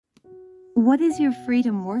What is your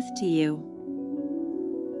freedom worth to you?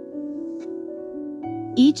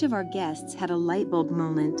 Each of our guests had a light bulb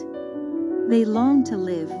moment. They longed to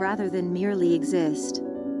live rather than merely exist.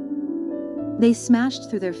 They smashed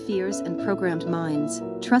through their fears and programmed minds,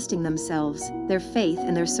 trusting themselves, their faith,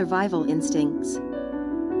 and their survival instincts,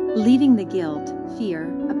 leaving the guilt, fear,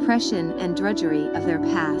 oppression, and drudgery of their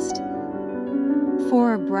past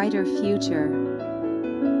for a brighter future.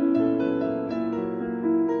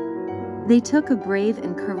 They took a brave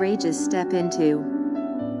and courageous step into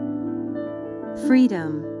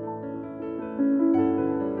freedom.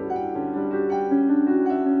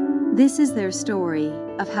 This is their story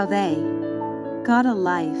of how they got a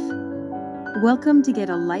life. Welcome to Get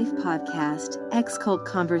a Life podcast, X-Cult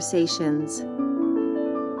Conversations.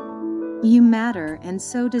 You matter, and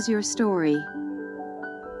so does your story.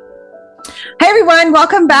 Hi everyone,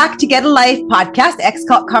 welcome back to Get a Life podcast,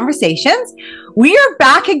 X-Cult Conversations. We are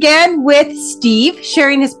back again with Steve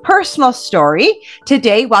sharing his personal story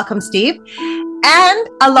today. Welcome, Steve. And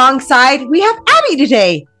alongside, we have Abby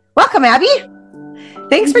today. Welcome, Abby.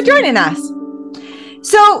 Thanks for joining us.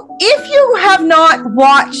 So if you have not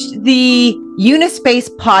watched the Unispace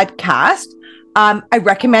podcast, I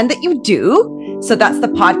recommend that you do. So that's the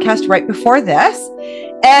podcast right before this.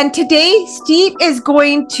 And today, Steve is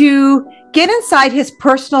going to get inside his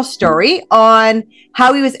personal story on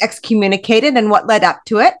how he was excommunicated and what led up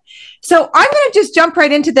to it. So I'm going to just jump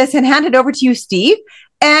right into this and hand it over to you, Steve.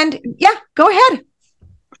 And yeah, go ahead.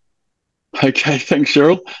 Okay, thanks,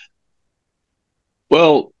 Cheryl.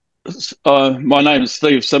 Well, my name is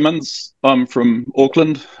Steve Simmons. I'm from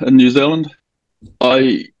Auckland in New Zealand.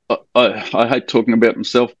 I hate talking about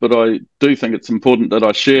myself, but I do think it's important that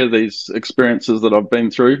I share these experiences that I've been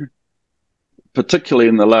through, particularly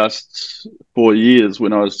in the last 4 years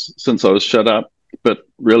since I was shut up, but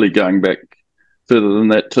really going back further than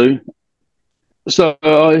that too. So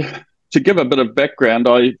to give a bit of background,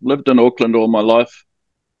 I lived in Auckland all my life.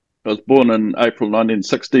 I was born in April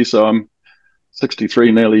 1960, so I'm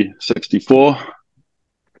 63, nearly 64.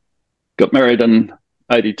 Got married in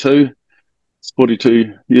 82. It's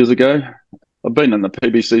 42 years ago. I've been in the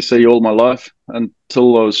PBCC all my life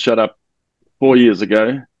until I was shut up 4 years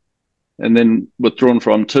ago and then withdrawn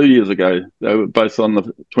from 2 years ago. They were both on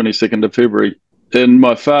the 22nd of February. And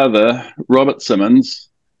my father, Robert Simmons,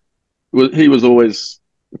 he was always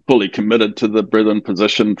fully committed to the Brethren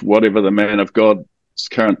position, whatever the man of God's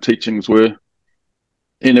current teachings were.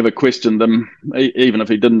 He never questioned them, even if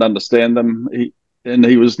he didn't understand them.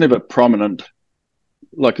 He was never prominent.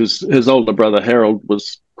 Like his older brother Harold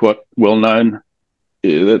was quite well known.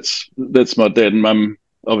 Yeah, that's my dad and mum,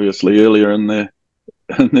 obviously earlier in their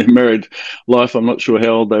married life. I'm not sure how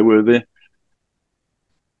old they were there.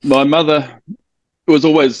 My mother was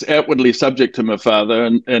always outwardly subject to my father,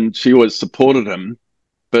 and she always supported him,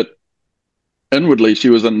 but inwardly she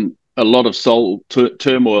was in a lot of soul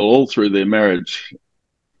turmoil all through their marriage.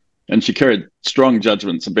 And she carried strong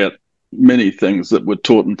judgments about many things that were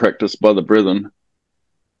taught and practiced by the Brethren.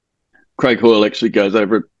 Craig Hoyle actually goes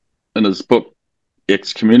over it in his book,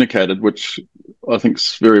 Excommunicated, which I think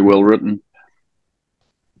is very well written.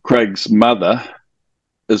 Craig's mother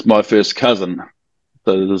is my first cousin.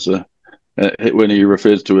 So there's when he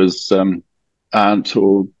refers to his aunt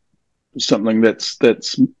or something,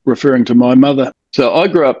 that's referring to my mother. So I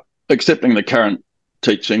grew up accepting the current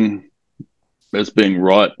teaching as being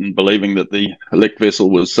right and believing that the elect vessel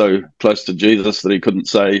was so close to Jesus that he couldn't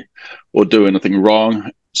say or do anything wrong.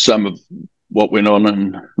 Some of what went on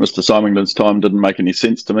in Mr. Symington's time didn't make any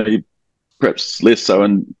sense to me, perhaps less so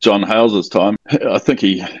in John Hales's time. I think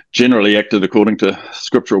he generally acted according to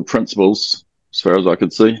scriptural principles, as far as I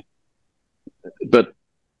could see. But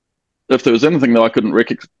if there was anything that I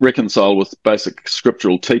couldn't reconcile with basic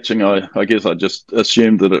scriptural teaching, I guess I just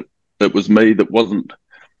assumed that it was me that wasn't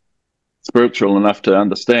spiritual enough to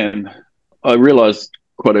understand. I realized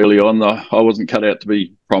quite early on that I wasn't cut out to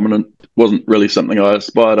be prominent. It wasn't really something I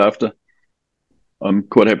aspired after. I'm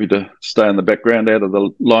quite happy to stay in the background, out of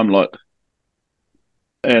the limelight.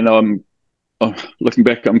 And I'm looking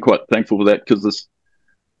back, I'm quite thankful for that, because there's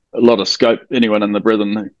a lot of scope. Anyone in the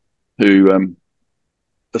Brethren who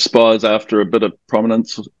aspires after a bit of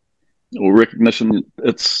prominence or recognition,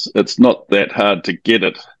 it's not that hard to get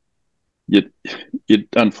it.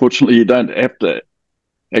 Unfortunately, you don't have to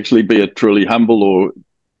actually be a truly humble or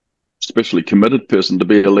especially committed person to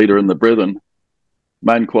be a leader in the Brethren.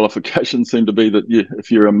 Main qualifications seem to be that if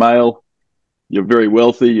you're a male, you're very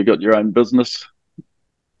wealthy, you've got your own business,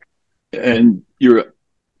 and you're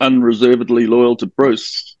unreservedly loyal to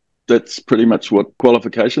Bruce. That's pretty much what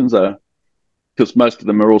qualifications are, because most of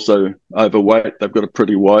them are also overweight. They've got a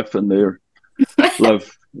pretty wife and they're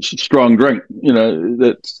love strong drink.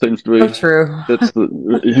 That seems to be So true. that's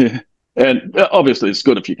the yeah. And obviously it's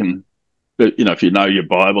good if you can, if you know your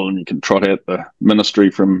Bible and you can trot out the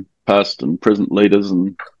ministry from past and present leaders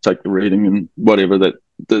and take the reading and whatever.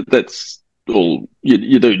 That's all.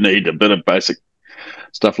 You do need a bit of basic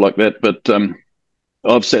stuff like that, but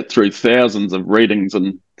I've sat through thousands of readings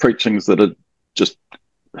and preachings that are just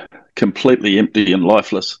completely empty and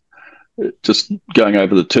lifeless, just going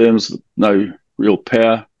over the terms, no real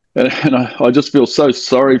power. And I just feel so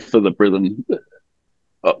sorry for the brethren.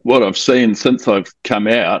 What I've seen since I've come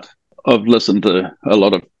out, I've listened to a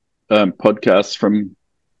lot of podcasts from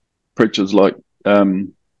preachers like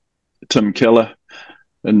Tim Keller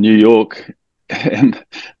in New York, and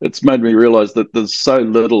it's made me realise that there's so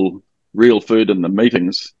little real food in the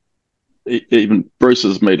meetings. Even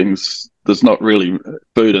Bruce's meetings, there's not really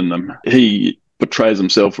food in them. He portrays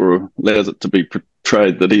himself, or allows it to be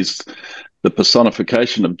portrayed, that he's the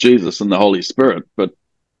personification of Jesus and the Holy Spirit. But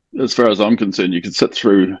as far as I'm concerned, you could sit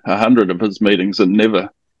through 100 of his meetings and never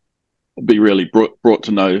be really brought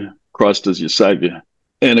to know Christ as your Saviour.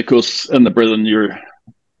 And of course, in the brethren, you're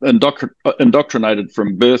indoctrinated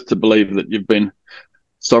from birth to believe that you've been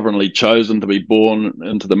sovereignly chosen to be born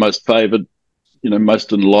into the most favoured,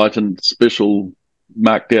 most enlightened, special,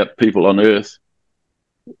 marked out people on earth.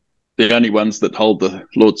 The only ones that hold the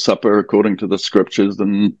Lord's Supper according to the Scriptures,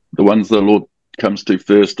 and the ones the Lord comes to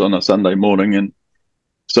first on a Sunday morning, and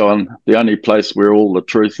so on. The only place where all the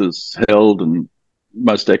truth is held, and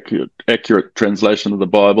most accurate translation of the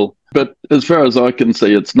Bible. But as far as I can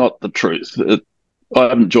see, it's not the truth. I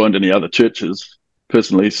haven't joined any other churches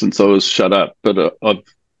personally since I was shut up, but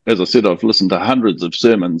as I said, I've listened to hundreds of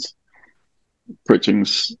sermons,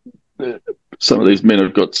 preachings. Some of these men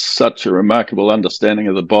have got such a remarkable understanding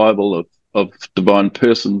of the Bible, of divine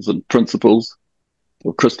persons and principles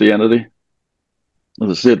of Christianity. As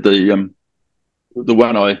I said, the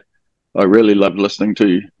one I really loved listening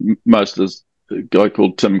to most is a guy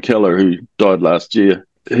called Tim Keller, who died last year.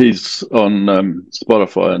 He's on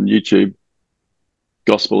Spotify and YouTube,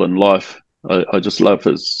 Gospel and Life. I just love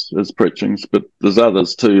his preachings, but there's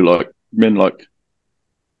others too, like men like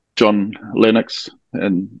John Lennox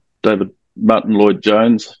and David Martin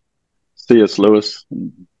Lloyd-Jones, C.S. Lewis.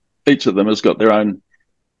 And each of them has got their own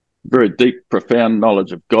very deep, profound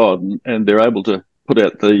knowledge of God, and they're able to put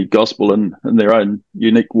out the gospel in their own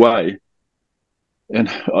unique way. And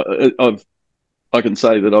I can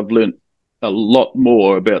say that I've learned a lot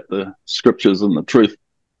more about the Scriptures and the truth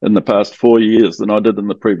in the past 4 years than I did in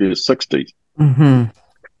the previous 60. Mm-hmm.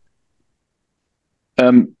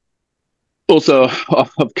 Also,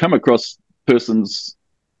 I've come across persons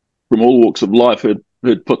from all walks of life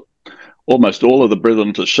who'd put almost all of the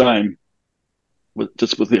brethren to shame with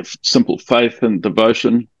their simple faith and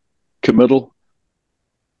devotion, committal.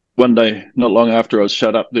 One day, not long after I was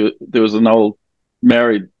shut up, there was an old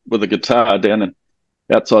married with a guitar down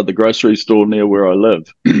outside the grocery store near where I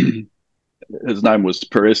live. His name was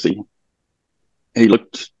Peresi. He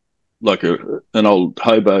looked like an old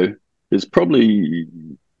hobo. He's probably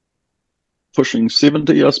pushing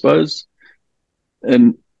 70, I suppose.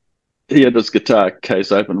 And he had his guitar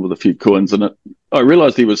case open with a few coins in it. I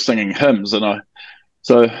realised he was singing hymns, and I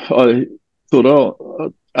thought,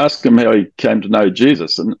 I'll ask him how he came to know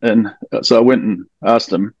Jesus. And so I went and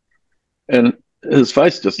asked him, and his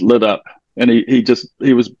face just lit up, and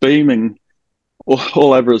he was beaming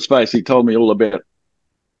all over his face. He told me all about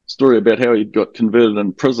story about how he got converted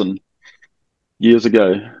in prison years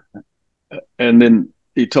ago, and then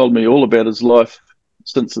he told me all about his life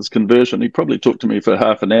since his conversion. He probably talked to me for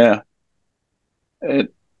half an hour, and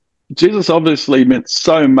Jesus obviously meant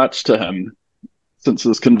so much to him since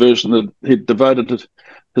his conversion that he'd devoted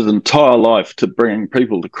his entire life to bringing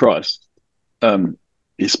people to Christ.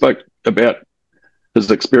 He spoke about his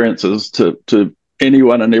experiences to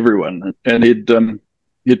anyone and everyone, and he'd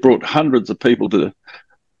brought hundreds of people to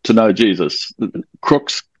know Jesus.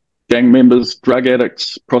 Crooks, gang members, drug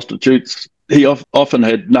addicts, prostitutes. He often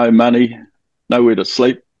had no money, nowhere to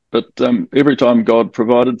sleep, but every time God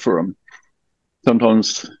provided for him,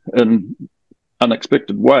 sometimes in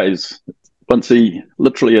unexpected ways. Once he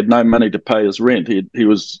literally had no money to pay his rent. He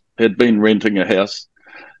had been renting a house.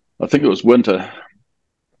 I think it was winter.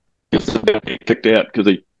 He was about to get kicked out because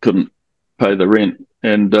he couldn't pay the rent,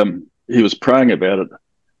 and he was praying about it.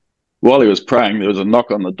 While he was praying, there was a knock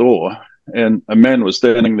on the door, and a man was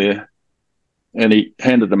standing there, and he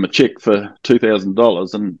handed him a check for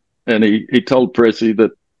 $2,000, and he told Peresi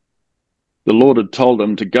that the Lord had told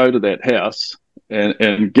him to go to that house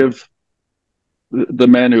and give the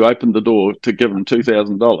man who opened the door to give him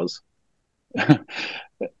 $2,000.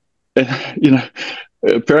 And,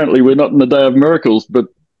 apparently we're not in the day of miracles, but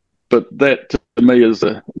that to me is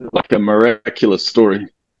like a miraculous story.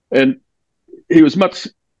 And he was much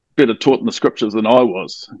better taught in the scriptures than I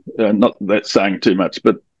was. Not that saying too much,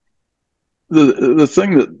 but the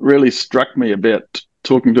thing that really struck me about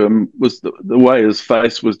talking to him was the way his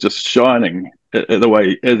face was just shining, the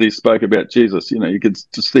way as he spoke about Jesus. You could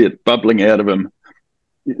just see it bubbling out of him,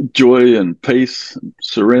 joy and peace, and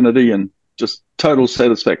serenity, and just total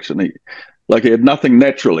satisfaction. He had nothing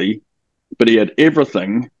naturally, but he had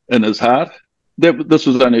everything in his heart. This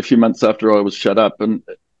was only a few months after I was shut up, and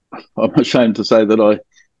I'm ashamed to say that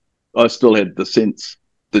I still had the sense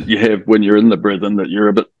that you have when you're in the brethren, that you're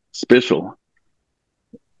a bit special.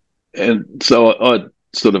 And so I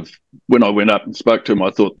sort of, when I went up and spoke to him,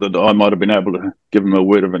 I thought that I might have been able to give him a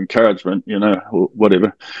word of encouragement, or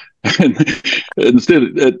whatever. And instead,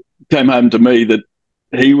 it came home to me that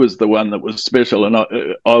he was the one that was special, and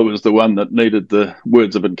I was the one that needed the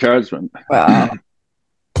words of encouragement. Wow.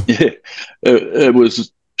 Yeah, it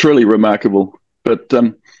was truly remarkable. But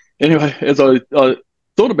anyway, as I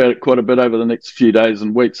thought about it quite a bit over the next few days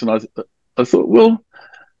and weeks, and I thought, well,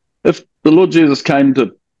 if the Lord Jesus came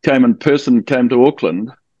in person, came to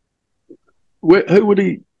Auckland, who would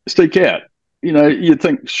he seek out? You'd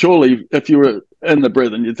think surely if you were in the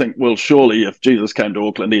brethren, you'd think, well, surely if Jesus came to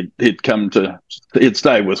Auckland, he'd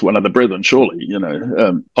stay with one of the brethren, surely,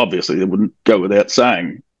 obviously it wouldn't go without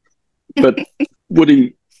saying. But would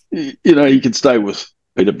he, he could stay with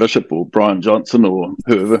Peter Bishop or Brian Johnson or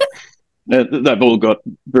whoever. They've all got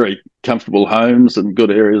very comfortable homes in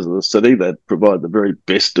good areas of the city that provide the very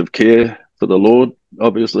best of care for the Lord,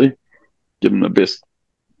 obviously. Give them the best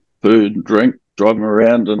food and drink, drive them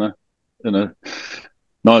around in a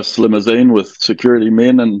nice limousine with security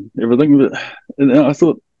men and everything. And I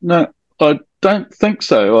thought, no, I don't think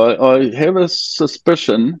so. I have a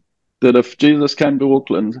suspicion that if Jesus came to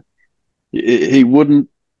Auckland, he'd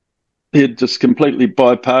just completely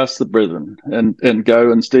bypass the brethren and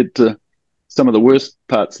go instead to some of the worst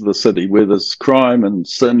parts of the city where there's crime and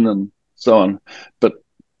sin and so on. But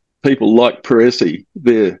people like Peresi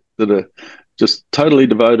there that are just totally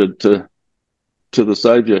devoted to the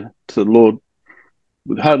Saviour, to the Lord,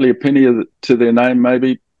 with hardly a penny to their name,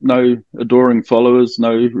 maybe, no adoring followers,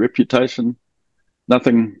 no reputation,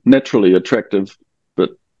 nothing naturally attractive, but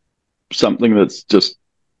something that's just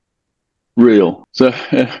real. So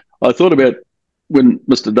I thought about when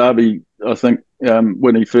Mr. Darby, I think,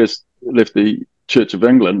 when he first left the Church of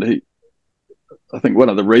England, I think one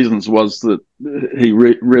of the reasons was that he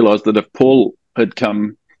realised that if Paul had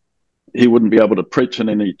come, he wouldn't be able to preach in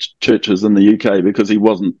any churches in the UK because he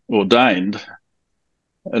wasn't ordained.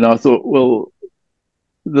 And I thought, well,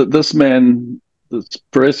 this man, this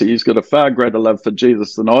Peresi, he's got a far greater love for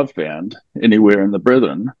Jesus than I've found anywhere in the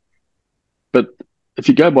brethren. But if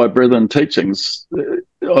you go by brethren teachings,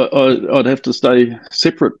 I'd have to stay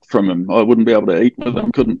separate from him. I wouldn't be able to eat with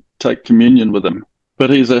him, couldn't take communion with him. But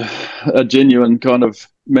he's a genuine kind of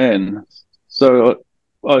man. So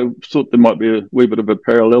I thought there might be a wee bit of a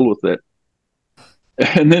parallel with that.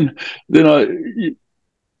 And then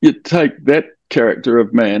you take that character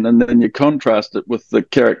of man and then you contrast it with the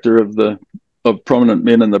character of prominent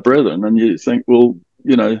men in the brethren, and you think, well,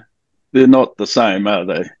 they're not the same, are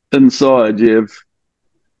they? Inside you have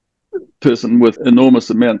a person with enormous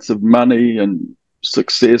amounts of money and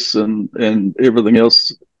success and everything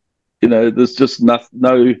else. There's just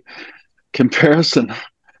no comparison.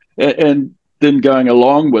 And then going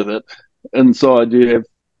along with it, inside you have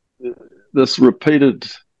this repeated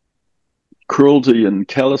cruelty and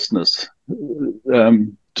callousness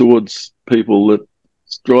towards people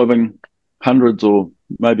that's driving hundreds or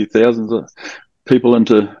maybe thousands of people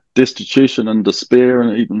into destitution and despair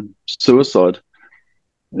and even suicide,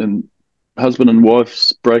 and husband and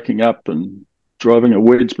wives breaking up and driving a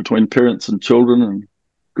wedge between parents and children and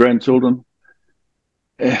grandchildren.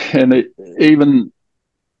 And even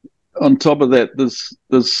on top of that,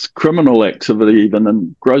 there's criminal activity even,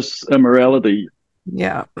 and gross immorality,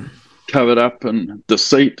 covered up, and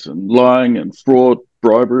deceit and lying and fraud,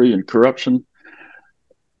 bribery and corruption.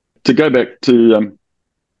 To go back to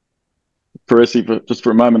Peresi just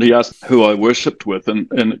for a moment, he asked who I worshipped with, and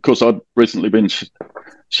of course I'd recently been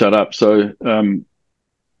shut up. So,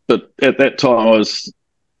 but at that time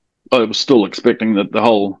I was still expecting that the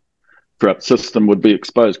whole corrupt system would be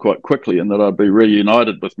exposed quite quickly and that I'd be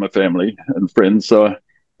reunited with my family and friends. So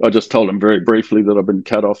I just told him very briefly that I'd been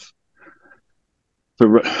cut off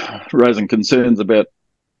for raising concerns about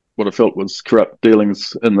what I felt was corrupt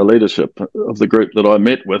dealings in the leadership of the group that I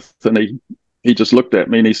met with. And he just looked at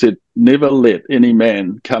me and he said, "Never let any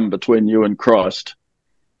man come between you and Christ."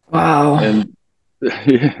 Wow. And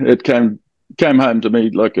it came home to me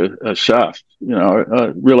like a shaft.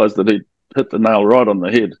 I realized that he hit the nail right on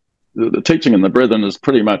the head. The teaching in the Brethren is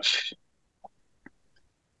pretty much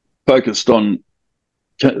focused on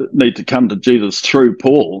need to come to Jesus through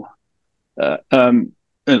Paul. And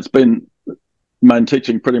it's been main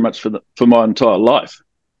teaching pretty much for my entire life.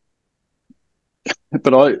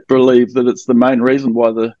 But I believe that it's the main reason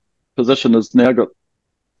why the position has now got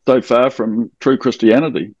so far from true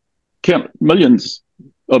Christianity. Millions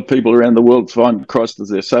of people around the world find Christ as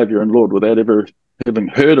their Saviour and Lord without ever having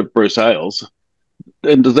heard of Bruce Ailes.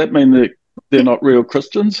 And does that mean that they're not real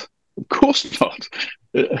Christians? Of course not.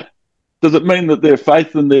 Does it mean that their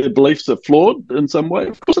faith and their beliefs are flawed in some way?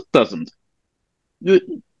 Of course it doesn't.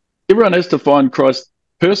 Everyone has to find Christ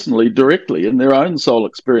personally, directly, in their own soul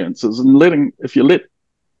experiences. And if you let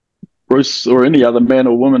Bruce or any other man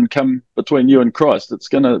or woman come between you and Christ, it's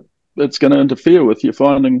going to interfere with you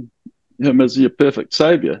finding him as your perfect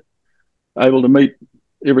Saviour, able to meet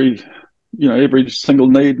every single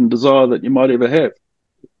need and desire that you might ever have.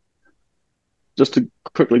 Just to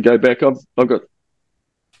quickly go back, I've got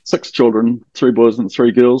 6 children, 3 boys and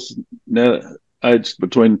 3 girls, now aged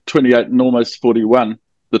between 28 and almost 41.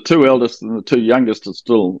 The 2 eldest and the 2 youngest are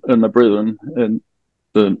still in the Brethren, and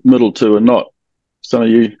the middle 2 are not. Some of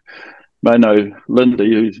you may know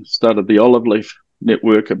Lindy, who started the Olive Leaf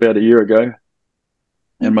Network about a year ago,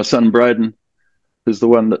 and my son Braden, who's the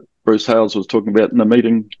one that Bruce Hales was talking about in the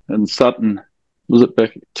meeting in Sutton. Was it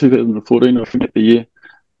back 2014? I forget the year.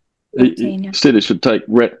 He said he should take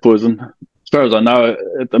rat poison. As far as I know,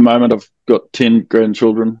 at the moment, I've got 10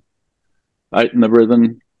 grandchildren, 8 in the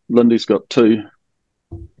Brethren. Lindy's got 2.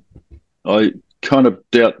 I kind of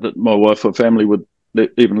doubt that my wife or family would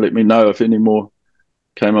even let me know if any more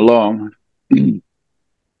came along. 2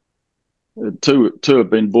 have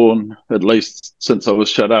been born, at least since I was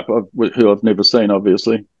shut up, who I've never seen,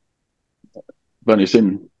 obviously. I've only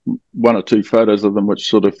seen 1 or 2 photos of them, which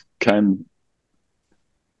sort of came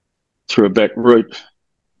through a back route.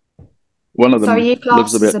 One of them you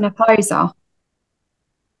classed lives as an opposer?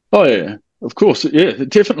 Oh, yeah, of course. Yeah,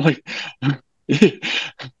 definitely.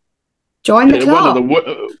 Join the club.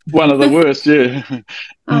 One of the worst, yeah.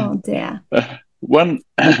 Oh, dear. One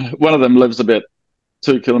of them lives about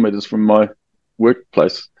 2 kilometres from my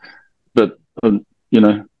workplace. But,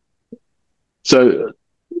 so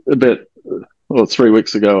about 3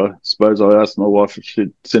 weeks ago, I suppose, I asked my wife if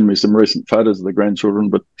she'd send me some recent photos of the grandchildren,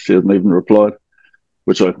 but she hadn't even replied,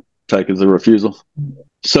 which I take as a refusal.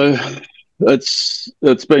 So it's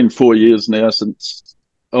been 4 years now since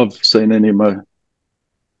I've seen any of my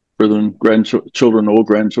Brethren, grandchildren or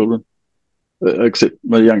grandchildren, except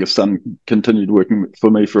my youngest son continued working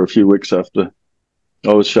for me for a few weeks after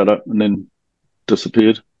I was shut up and then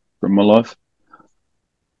disappeared from my life.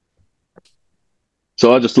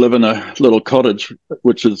 So I just live in a little cottage,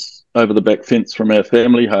 which is over the back fence from our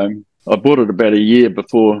family home. I bought it about a year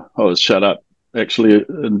before I was shut up, actually,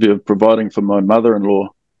 in view of providing for my mother-in-law.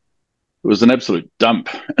 It was an absolute dump.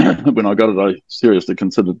 When I got it, I seriously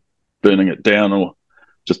considered burning it down or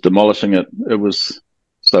just demolishing it. It was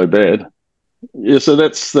so bad. Yeah, so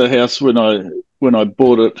that's the house when I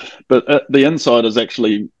bought it. But the inside is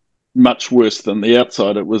actually much worse than the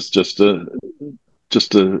outside. It was just a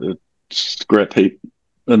scrap heap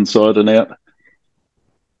inside and out.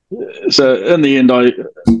 So in the end, I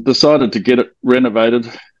decided to get it renovated,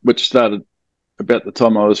 which started about the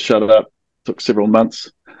time I was shut up. Took several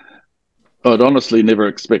months. I'd honestly never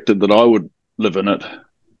expected that I would live in it.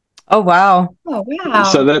 Oh, wow. Oh, wow.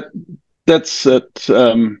 So that's it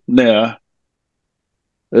now.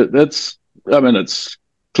 It's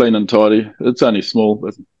clean and tidy. It's only small.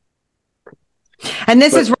 And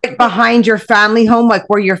this is right behind your family home, like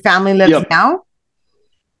where your family lives now?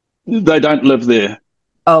 They don't live there.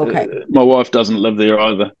 Oh, okay. My wife doesn't live there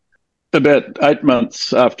either. About 8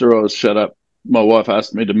 months after I was shut up, my wife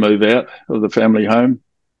asked me to move out of the family home.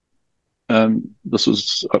 This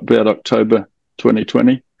was about October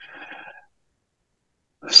 2020.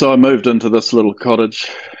 So I moved into this little cottage.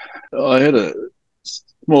 I had a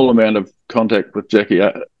small amount of contact with Jackie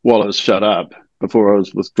while I was shut up before I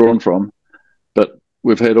was withdrawn from, but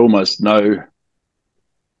we've had almost no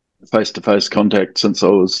face-to-face contact since I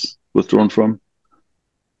was withdrawn from.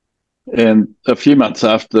 And a few months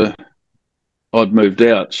after I'd moved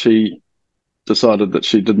out, she decided that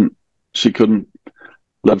she couldn't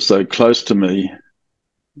live so close to me,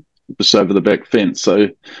 just over the back fence. So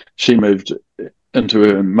she moved into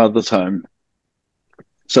her mother's home.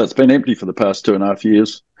 So it's been empty for the past 2.5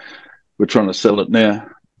 years. We're trying to sell it now.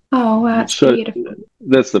 Oh, wow, that's beautiful.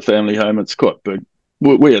 That's the family home. It's quite big.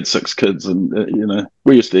 we had 6 kids, and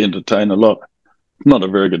we used to entertain a lot. Not a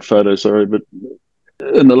very good photo, sorry, but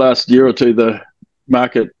in the last year or two, the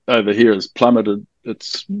market over here has plummeted.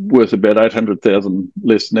 It's worth about 800,000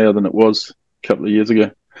 less now than it was a couple of years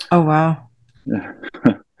ago. Oh, wow. Yeah.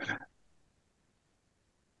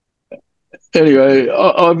 Anyway,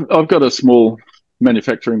 I've got a small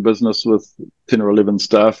manufacturing business with 10 or 11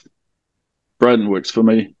 staff. Braden works for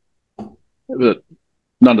me, but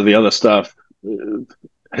none of the other staff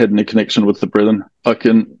had any connection with the Brethren. I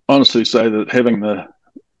can honestly say that having the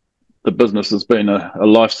business has been a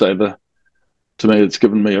lifesaver to me. It's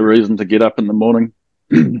given me a reason to get up in the morning,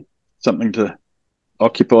 something to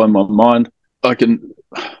occupy my mind. I can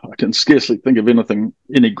scarcely think of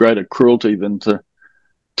any greater cruelty than to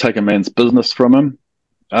take a man's business from him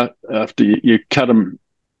after you cut him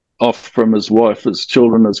off from his wife, his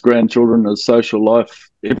children, his grandchildren, his social life,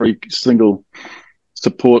 every single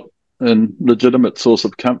support and legitimate source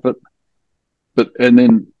of comfort, and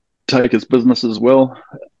then take his business as well.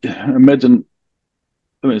 Imagine,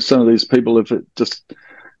 some of these people, if it just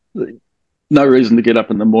no reason to get up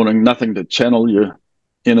in the morning, nothing to channel your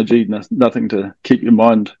energy, nothing to keep your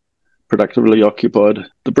mind productively occupied.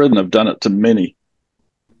 The Brethren have done it to many.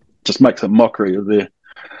 Just makes a mockery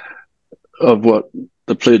of what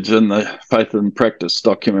the pledge and the faith and practice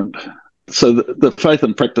document. So the faith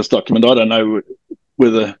and practice document, I don't know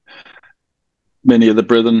whether many of the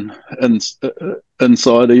Brethren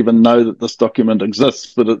inside even know that this document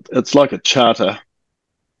exists, but it's like a charter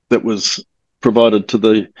that was provided to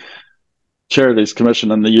the Charities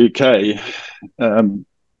Commission in the UK, and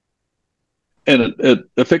it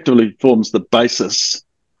effectively forms the basis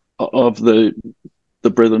of the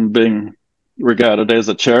Brethren being regarded as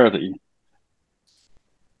a charity.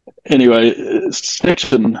 Anyway,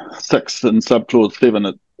 section 6 in subclause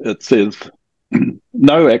 7, it says,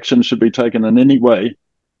 no action should be taken in any way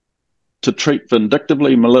to treat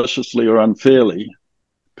vindictively, maliciously or unfairly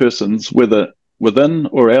persons, whether within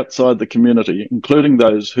or outside the community, including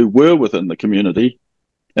those who were within the community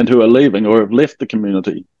and who are leaving or have left the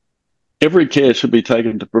community. Every care should be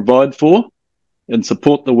taken to provide for and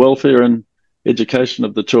support the welfare and education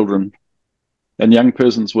of the children and young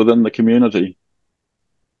persons within the community.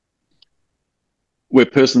 Where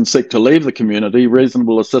persons seek to leave the community,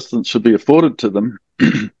 reasonable assistance should be afforded to them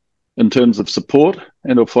in terms of support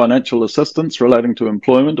and or financial assistance relating to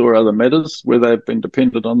employment or other matters where they have been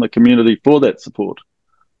dependent on the community for that support.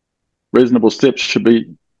 Reasonable steps should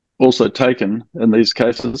be also taken in these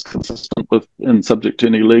cases consistent with and subject to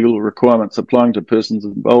any legal requirements applying to persons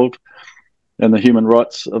involved and the human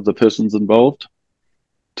rights of the persons involved,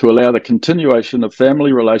 to allow the continuation of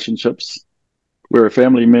family relationships where a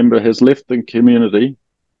family member has left the community,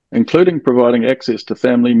 including providing access to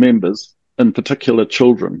family members, in particular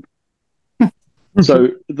children. So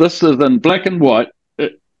this is in black and white.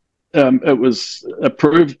 It was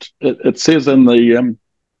approved. It says in the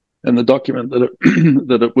document that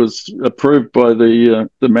that it was approved by the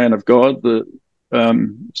man of God.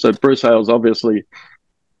 So Bruce Hales obviously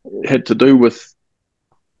had to do with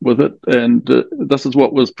it, and this is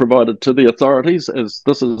what was provided to the authorities, as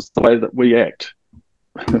this is the way that we act.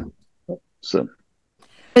 So,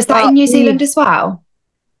 was that in New Zealand as well?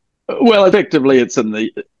 Well, effectively,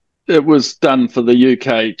 it was done for the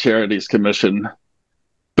UK Charities Commission,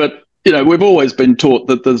 but we've always been taught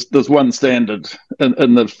that there's one standard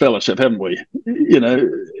in the fellowship, haven't we?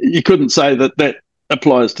 You couldn't say that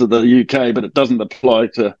applies to the UK, but it doesn't apply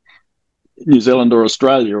to New Zealand or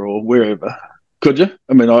Australia or wherever. Could you?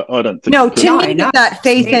 I mean, I don't think. No, to me, that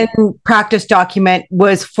faith and practice document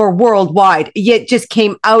was for worldwide. It just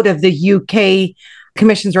came out of the UK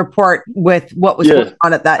Commission's report with what was going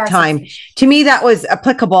on at that time. To me, that was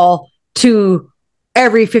applicable to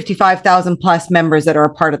every 55,000 plus members that are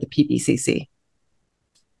a part of the PPCC.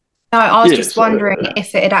 No, I was just wondering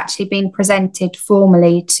if it had actually been presented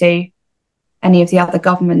formally to any of the other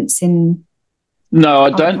governments in. No, I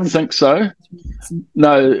don't think so.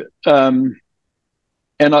 No.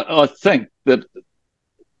 And I think that,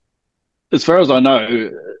 as far as I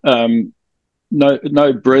know,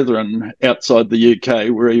 no Brethren outside the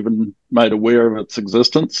UK were even made aware of its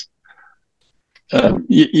existence.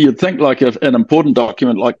 You'd think like an important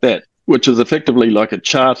document like that, which is effectively like a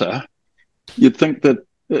charter, you'd think that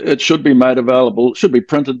it should be made available, should be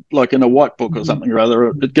printed like in a white book or something or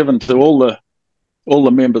other, given to all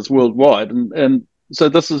the members worldwide, and so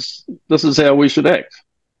this is how we should act.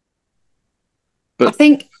 But I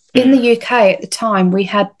think in the UK at the time we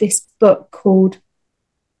had this book called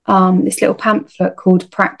this little pamphlet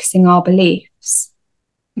called Practicing Our Beliefs.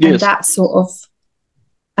 Yes. And that sort of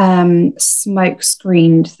smoke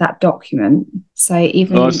screened that document. So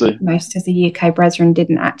even most of the UK brethren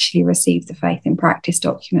didn't actually receive the faith in practice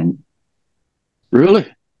document. Really?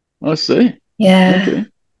 I see. Yeah. Okay.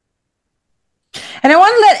 And I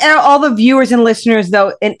want to let all the viewers and listeners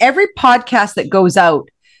know, in every podcast that goes out,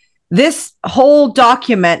 this whole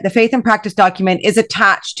document, the faith and practice document, is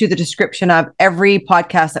attached to the description of every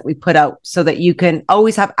podcast that we put out so that you can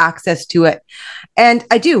always have access to it. And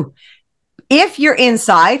I do. If you're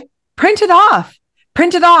inside, print it off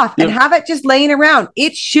and have it just laying around.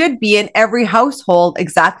 It should be in every household,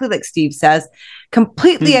 exactly like Steve says,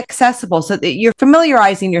 completely accessible, so that you're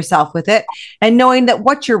familiarizing yourself with it and knowing that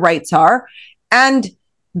what your rights are and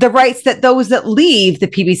the rights that those that leave the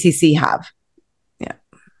PBCC have.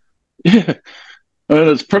 Yeah, and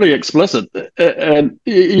it's pretty explicit. And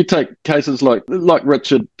you take cases like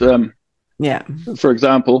Richard, for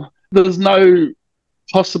example. There's no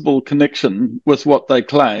possible connection with what they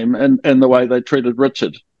claim and the way they treated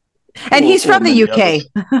Richard. And he's from the UK.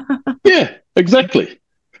 Yeah, exactly.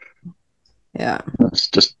 Yeah, it's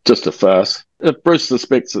just a farce. If Bruce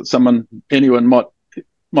suspects that anyone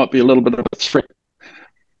might be a little bit of a threat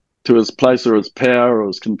to his place or his power or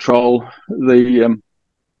his control,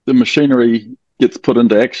 the machinery gets put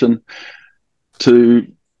into action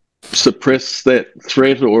to suppress that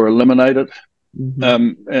threat or eliminate it.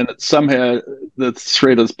 And it's somehow the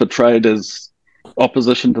threat is portrayed as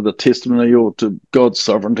opposition to the testimony or to God's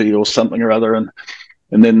sovereignty or something or other, and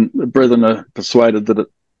then the brethren are persuaded that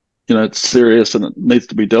it's serious and it needs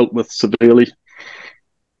to be dealt with severely.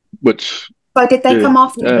 Which, so did they come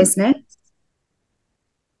after the business?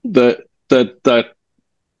 They're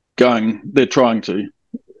trying to.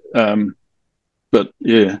 But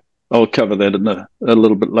yeah, I'll cover that in a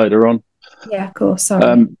little bit later on. Yeah, of course.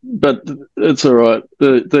 Sorry. But it's all right.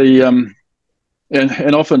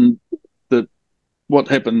 And often what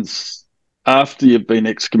happens after you've been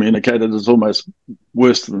excommunicated is almost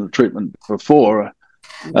worse than the treatment before.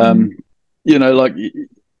 Like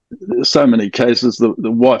so many cases,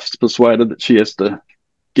 the wife's persuaded that she has to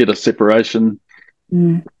get a separation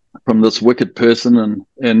from this wicked person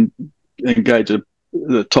and engage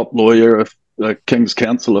the top lawyer, a King's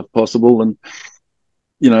Counsel if possible, and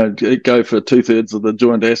go for 2/3 of the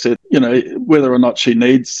joint asset. Whether or not she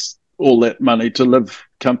needs all that money to live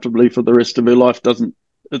comfortably for the rest of her life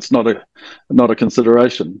it's not a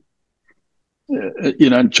consideration.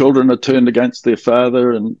 And children are turned against their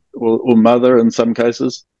father or mother in some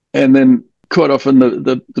cases, and then quite often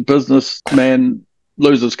the businessman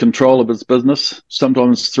loses control of his business,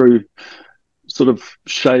 sometimes through sort of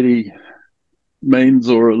shady means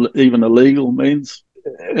or even illegal means.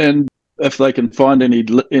 And if they can find any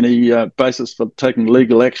basis for taking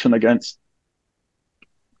legal action against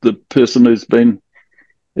the person who's been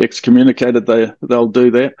excommunicated, they'll do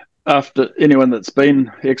that. After anyone that's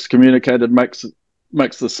been excommunicated makes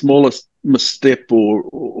the smallest misstep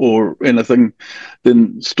or anything,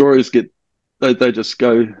 then stories they just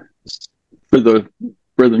go through the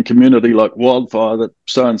brethren community like wildfire that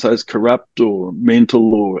so-and-so is corrupt or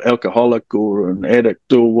mental or alcoholic or an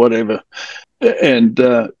addict or whatever. And,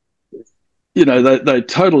 they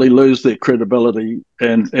totally lose their credibility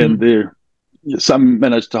and some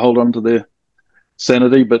manage to hold on to their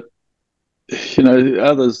sanity, but,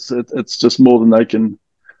 others, it's just more than they can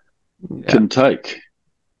take,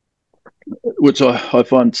 which I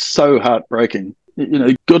find so heartbreaking.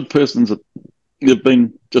 Good persons have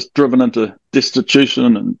been just driven into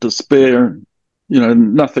destitution and despair,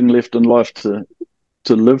 and nothing left in life to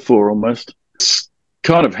live for almost. It's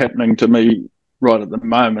kind of happening to me right at the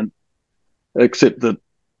moment, except that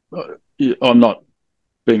I'm not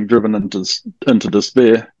being driven into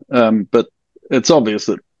despair. But it's obvious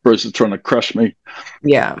that Bruce is trying to crush me,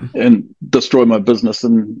 and destroy my business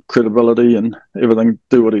and credibility and everything.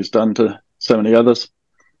 Do what he's done to so many others.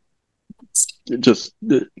 Just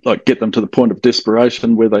like get them to the point of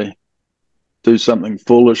desperation where they do something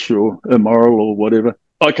foolish or immoral or whatever.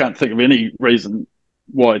 I can't think of any reason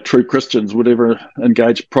why true Christians would ever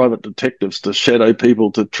engage private detectives to shadow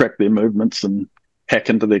people, to track their movements and hack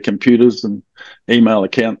into their computers and email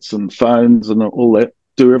accounts and phones and all that.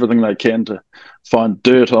 Do everything they can to find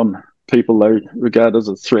dirt on people they regard as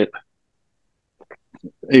a threat.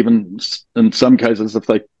 Even in some cases, if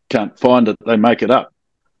they can't find it, they make it up.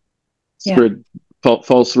 Spread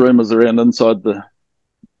false rumours around inside the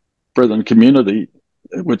brethren community,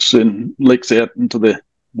 which then leaks out into the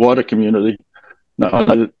wider community. Now, I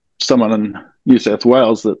know someone in New South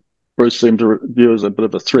Wales that Bruce seemed to view as a bit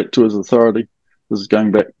of a threat to his authority. This is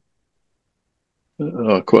going back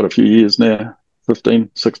quite a few years now,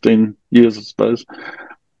 15, 16 years, I suppose.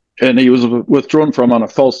 and he was withdrawn from on a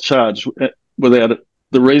false charge without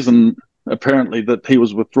the reason apparently that he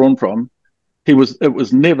was withdrawn from. It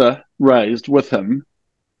was never raised with him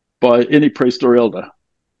by any priest or elder.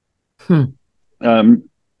 And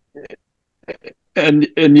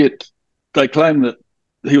yet they claim that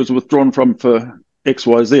he was withdrawn from for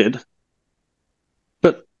XYZ,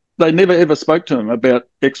 but they never ever spoke to him about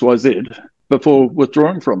XYZ before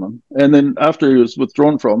withdrawing from him. And then after he was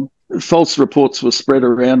withdrawn from, false reports were spread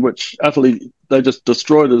around, which utterly, they just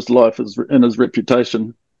destroyed his life and his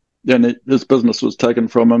reputation, and his business was taken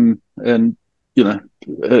from him. And, you know,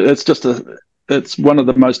 it's one of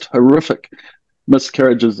the most horrific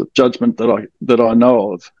miscarriages of judgment that I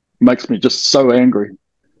know of. It makes me just so angry.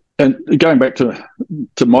 And going back to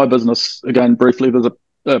my business again briefly, there's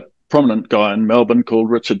a prominent guy in Melbourne called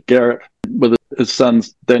Richard Garrett with his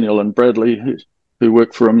sons Daniel and Bradley who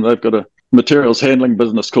work for him. They've got a materials handling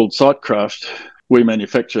business called Sitecraft. We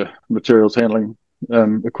manufacture materials handling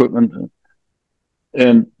equipment,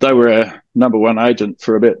 and they were our number one agent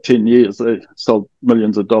for about 10 years. They sold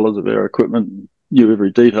millions of dollars of our equipment, knew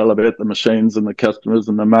every detail about the machines and the customers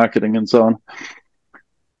and the marketing and so on.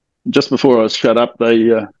 Just before I was shut up,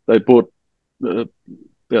 they bought about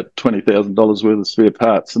 $20,000 worth of spare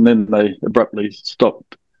parts, and then they abruptly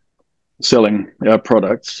stopped selling our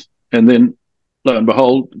products. And then, lo and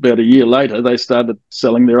behold, about a year later, they started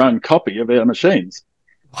selling their own copy of our machines.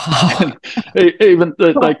 Wow. Even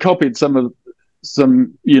they copied some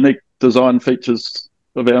unique design features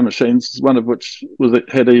of our machines, one of which was it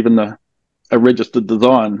had even a registered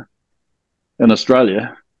design in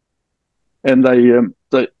Australia. And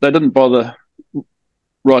they didn't bother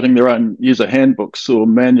writing their own user handbooks or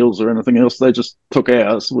manuals or anything else. They just took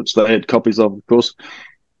ours, which they had copies of course.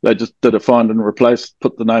 They just did a find and replace,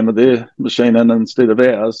 put the name of their machine in instead of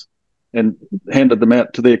ours, and handed them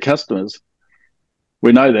out to their customers.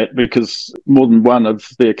 We know that because more than one of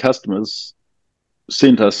their customers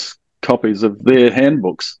sent us copies of their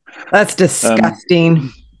handbooks. That's disgusting.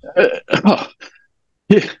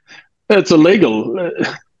 Yeah, it's illegal,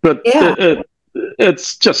 but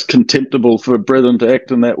it's just contemptible for brethren to act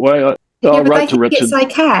in that way. I wrote to Richard. It's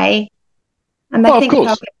okay, and they think they'll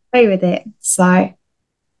get away with it. So,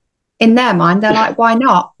 in their mind, they're like, "Why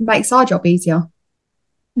not? It makes our job easier."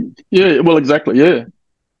 Yeah, well, exactly. Yeah.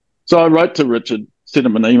 So I wrote to Richard, sent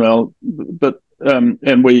him an email, but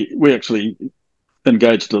and we actually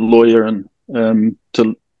engaged a lawyer and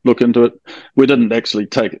to look into it. We didn't actually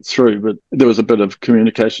take it through, but there was a bit of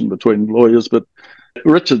communication between lawyers. But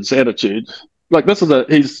Richard's attitude, like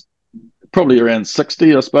he's probably around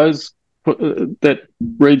 60, I suppose, that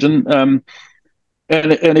region,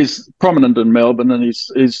 and he's prominent in Melbourne, and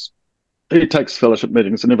he takes fellowship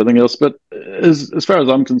meetings and everything else. But as far as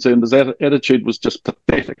I'm concerned, his attitude was just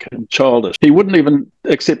pathetic and childish. He wouldn't even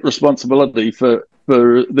accept responsibility for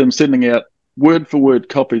them sending out word-for-word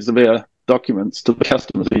copies of our documents to the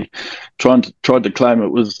customers. He tried to claim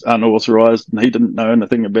it was unauthorized and he didn't know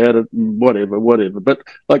anything about it and whatever. But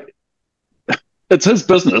like, it's his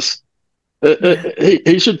business.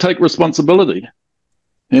 He should take responsibility.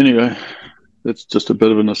 Anyway, that's just a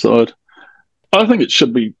bit of an aside. I think it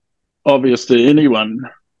should be obvious to anyone,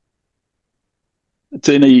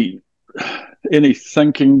 to any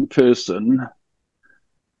thinking person,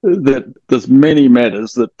 that there's many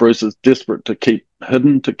matters that Bruce is desperate to keep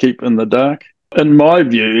hidden, to keep in the dark. In my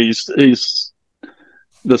view, he's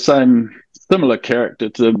the similar character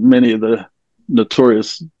to many of the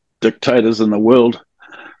notorious dictators in the world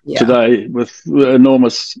today, with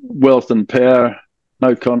enormous wealth and power,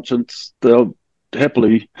 no conscience. They'll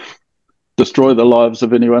happily destroy the lives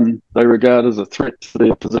of anyone they regard as a threat to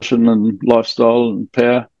their position and lifestyle and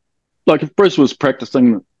power. Like, if Bruce was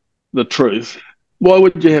practicing the truth, why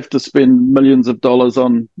would you have to spend millions of dollars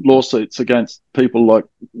on lawsuits against people like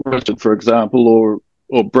Richard, for example,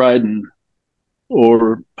 or Braden,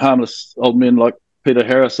 or harmless old men like Peter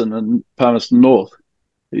Harrison in Palmerston North?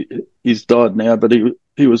 He's died now, but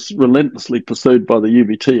he was relentlessly pursued by the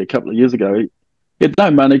UBT a couple of years ago. He had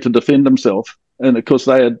no money to defend himself, and of course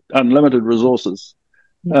they had unlimited resources.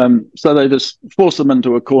 So they just force him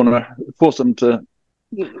into a corner, force him to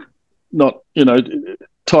not,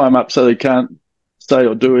 tie him up so they can't say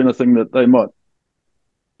or do anything that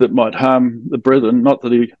might harm the brethren. Not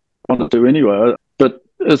that he wanted to anyway, but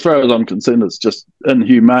as far as I'm concerned, it's just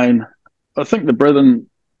inhumane. I think the brethren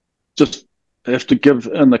just have to give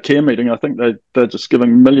in the care meeting. I think they're just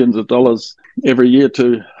giving millions of dollars every year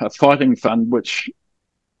to a fighting fund, which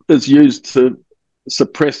is used to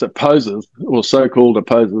suppress opposers, or so-called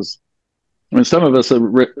opposers. I mean, some of us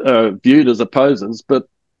are viewed as opposers, but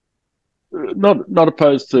not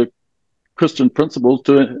opposed to Christian principles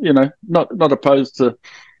to, not opposed to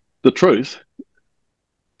the truth,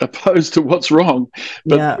 opposed to what's wrong.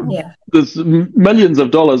 But there's millions of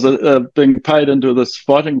dollars are being paid into this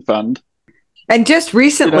fighting fund. And just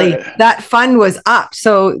recently, that fund was up.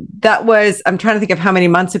 So that was, I'm trying to think of how many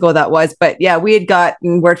months ago that was. But yeah, we had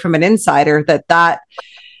gotten word from an insider that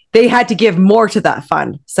they had to give more to that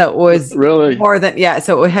fund. So it was really more than,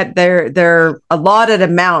 so it had their allotted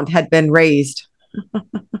amount had been raised.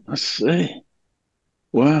 I see.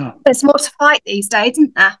 Wow. There's more to fight these days,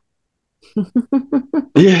 isn't there?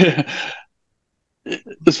 Yeah.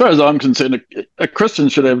 As far as I'm concerned, a Christian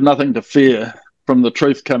should have nothing to fear from the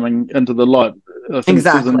truth coming into the light. I think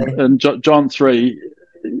exactly. In John 3,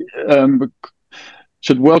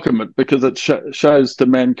 should welcome it because it shows to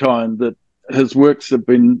mankind that his works have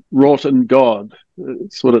been wrought in God.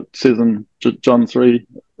 It's what it says in John 3,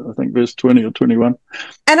 I think verse 20 or 21.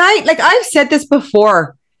 And I've said this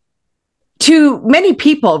before to many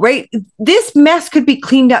people, right? This mess could be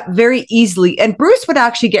cleaned up very easily, and Bruce would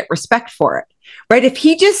actually get respect for it, right? If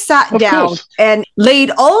he just sat down and laid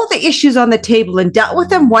all of the issues on the table and dealt with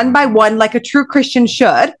them one by one, like a true Christian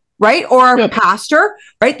should, right? Or a pastor,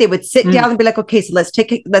 right? They would sit down and be like, okay, so let's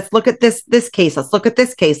look at this case. Let's look at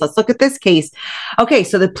this case. Let's look at this case. Okay,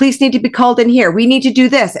 so the police need to be called in here. We need to do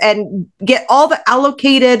this and get all the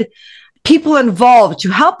allocated people involved to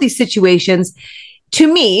help these situations.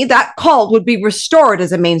 To me, that call would be restored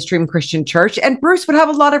as a mainstream Christian church, and Bruce would have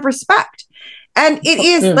a lot of respect. And it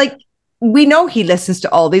is like, we know he listens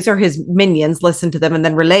to all these, or his minions listen to them and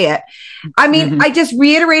then relay it. I mean, I just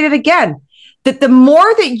reiterate it again, that the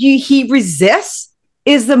more that he resists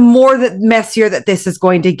is the more that messier that this is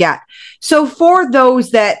going to get. So for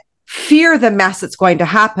those that fear the mess that's going to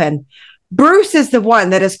happen, Bruce is the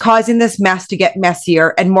one that is causing this mess to get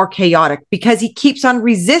messier and more chaotic because he keeps on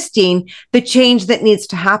resisting the change that needs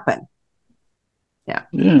to happen. Yeah,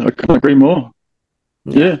 I couldn't agree more.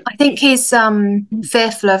 Yeah, I think he's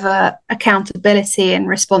fearful of accountability and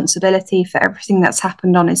responsibility for everything that's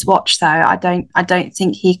happened on his watch. Though I don't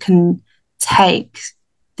think he can take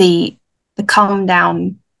the calm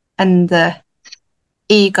down and the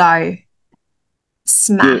ego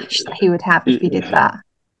smash that he would have if he did that.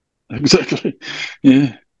 Exactly.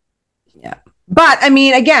 Yeah. But I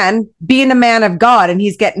mean, again, being a man of God and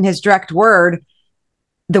he's getting his direct word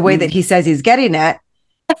the way that he says he's getting it,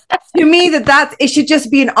 to me, it should just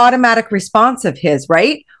be an automatic response of his,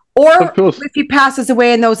 right? Or if he passes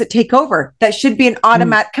away and those that take over, that should be an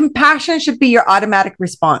automatic compassion should be your automatic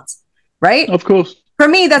response, right? Of course. For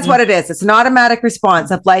me, that's what it is. It's an automatic response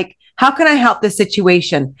of like, how can I help this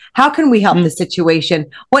situation? How can we help this situation?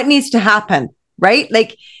 What needs to happen? Right?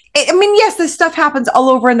 Like, I mean, yes, this stuff happens all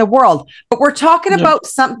over in the world, but we're talking about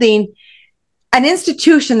something, an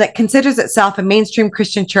institution that considers itself a mainstream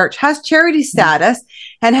Christian church, has charity status,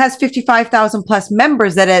 and has 55,000 plus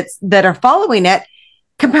members that are following it.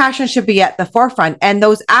 Compassion should be at the forefront, and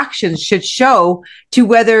those actions should show to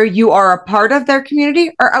whether you are a part of their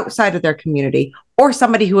community or outside of their community, or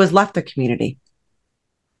somebody who has left the community.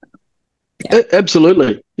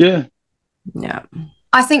 Absolutely. Yeah.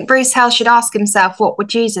 I think Bruce Hale should ask himself, what would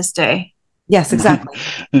Jesus do? Yes, exactly.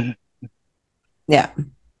 Yeah.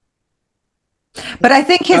 But I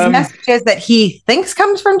think his messages that he thinks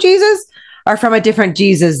comes from Jesus are from a different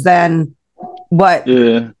Jesus than what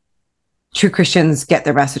true Christians get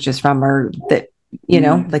their messages from, or that,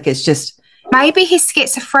 like it's just. Maybe he's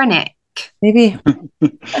schizophrenic. Maybe.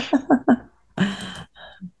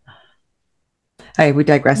 Hey, we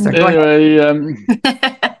digress there. Anyway,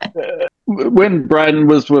 when Braden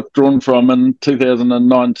was withdrawn from in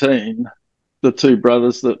 2019, the two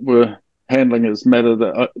brothers that were handling his matter,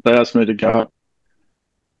 they asked me to go up.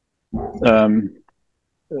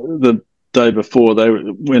 The day before, they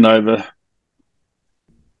went over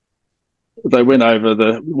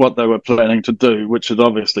what they were planning to do, which had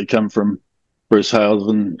obviously come from Bruce Hales,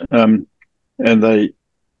 and they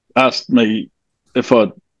asked me if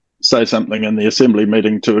I'd say something in the assembly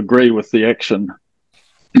meeting to agree with the action.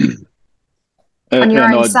 On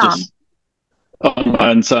your own son? On my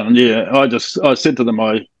own son, yeah. I said to them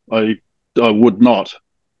I would not.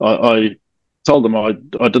 I told them I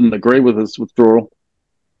didn't agree with his withdrawal.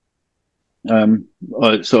 I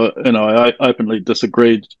openly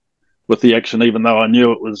disagreed with the action, even though I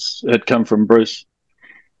knew it had come from Bruce.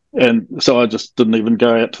 And so I just didn't even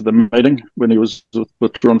go out to the meeting when he was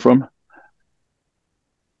withdrawn from.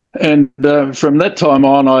 And from that time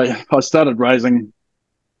on, I started raising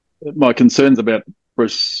my concerns about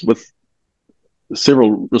Bruce with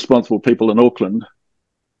several responsible people in Auckland.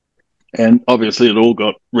 And obviously it all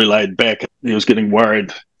got relayed back. He was getting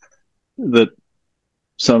worried that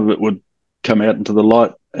some of it would come out into the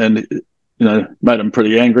light, and made him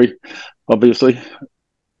pretty angry, obviously.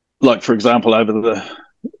 Like, for example, over the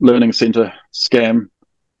Learning Centre scam,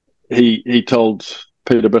 he told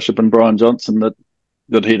Peter Bishop and Brian Johnson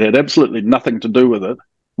that he'd had absolutely nothing to do with it,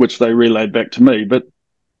 which they relayed back to me. But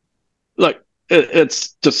like,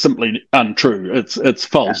 it's just simply untrue. It's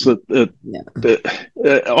false.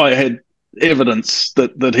 I had evidence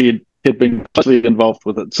that he had been closely involved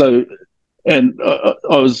with it. So, and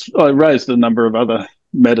I raised a number of other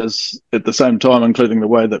matters at the same time, including the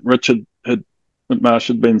way that Richard McMarsh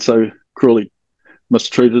had been so cruelly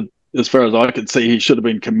mistreated. As far as I could see, he should have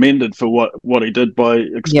been commended for what he did by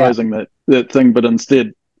exposing that thing, but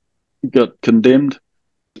instead got condemned.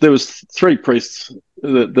 There was 3 priests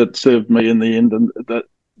that served me in the end, and that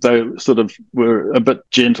they sort of were a bit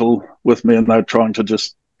gentle with me, and they were trying to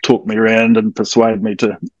just talk me around and persuade me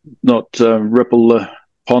to not ripple the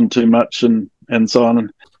pond too much and so on.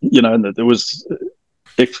 And that there was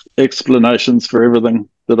explanations for everything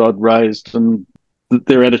that I'd raised, and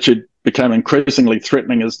their attitude became increasingly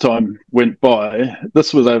threatening as time went by.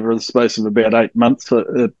 This was over the space of about 8 months.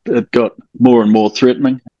 It got more and more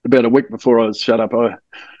threatening. About a week before I was shut up, I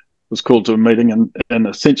was called to a meeting, and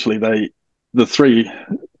essentially the 3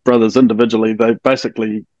 brothers individually, they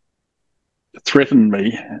basically threatened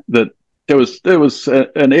me that there was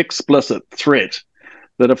an explicit threat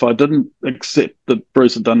that if I didn't accept that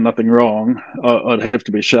Bruce had done nothing wrong, I'd have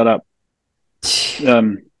to be shut up.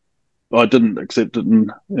 I didn't accept it,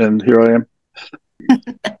 and here I am.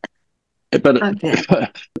 But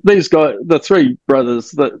these guys, the 3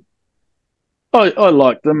 brothers, that I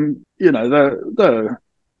like them. They're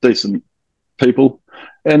decent people.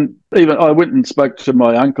 And even I went and spoke to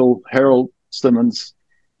my uncle, Harold Simmons,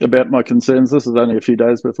 about my concerns. This is only a few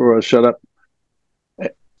days before I was shut up.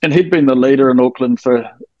 And he'd been the leader in Auckland for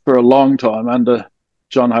a long time under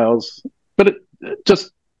John Hales. But it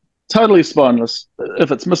just totally spineless.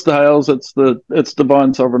 If it's Mr. Hales, it's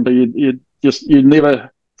divine sovereignty. You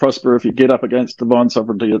never prosper if you get up against divine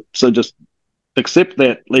sovereignty. So just accept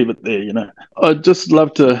that, leave it there. I'd just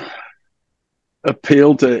love to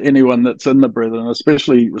appeal to anyone that's in the Brethren,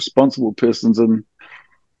 especially responsible persons in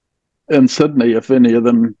Sydney, if any of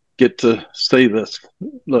them get to see this,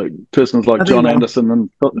 like persons like John Anderson and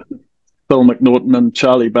Phil McNaughton and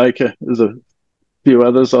Charlie Baker. There's a few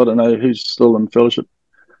others. I don't know who's still in fellowship,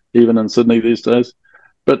 even in Sydney these days.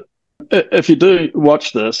 But if you do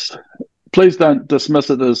watch this, please don't dismiss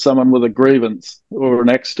it as someone with a grievance or an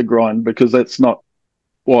axe to grind, because that's not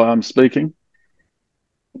why I'm speaking.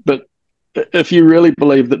 But if you really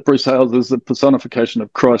believe that Bruce Hales is the personification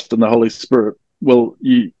of Christ and the Holy Spirit, well,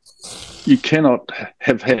 you cannot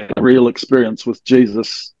have had a real experience with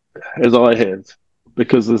Jesus as I have,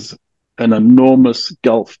 because there's an enormous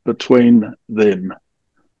gulf between them.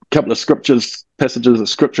 A couple of passages of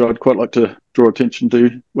scripture I'd quite like to draw attention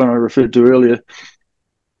to, one I referred to earlier.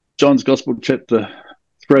 John's Gospel, chapter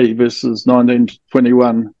 3, verses 19 to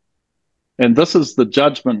 21. And this is the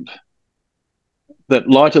judgment, that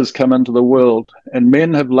light has come into the world, and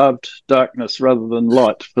men have loved darkness rather than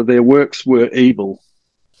light, for their works were evil.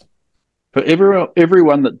 For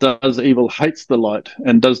everyone that does evil hates the light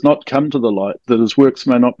and does not come to the light, that his works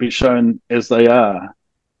may not be shown as they are.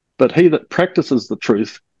 But he that practices the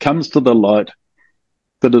truth comes to the light,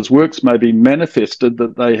 that his works may be manifested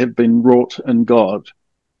that they have been wrought in God.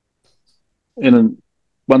 And in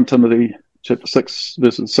 1 Timothy chapter 6,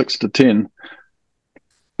 verses 6 to 10,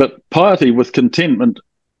 but piety with contentment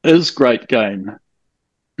is great gain.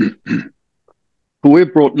 For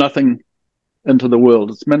we've brought nothing into the world.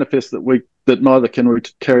 It's manifest that neither can we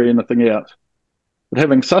carry anything out. But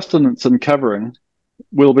having sustenance and covering,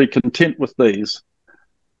 we'll be content with these.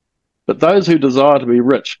 But those who desire to be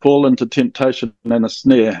rich fall into temptation and a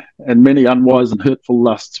snare, and many unwise and hurtful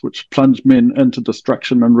lusts, which plunge men into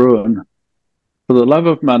destruction and ruin. For the love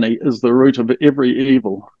of money is the root of every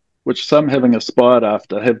evil, which some, having aspired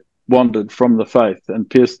after, have wandered from the faith and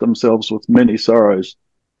pierced themselves with many sorrows.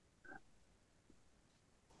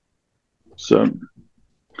 So,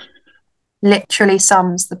 literally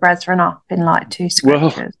sums the Brethren up in like 2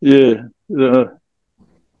 scriptures. Well, yeah.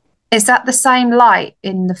 Is that the same light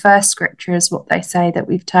in the first scripture as what they say that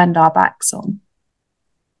we've turned our backs on?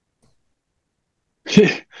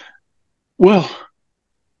 Yeah. Well,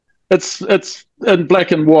 it's in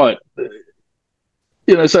black and white.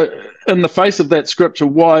 So in the face of that scripture,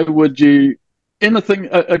 why would you?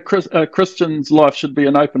 A Christian's life should be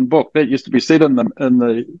an open book. That used to be said in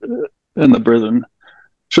the Brethren.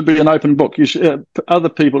 Should be an open book. Other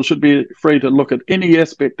people should be free to look at any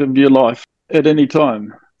aspect of your life at any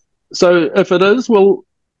time. So if it is, well,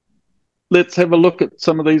 let's have a look at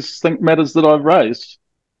some of these matters that I've raised.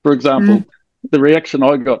 For example, the reaction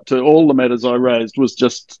I got to all the matters I raised was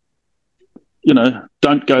just,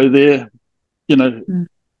 don't go there,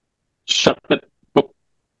 shut that book.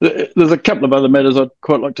 There's a couple of other matters I'd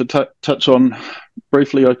quite like to touch on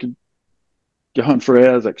briefly. I could go on for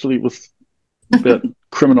hours, actually, with about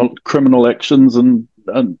criminal actions and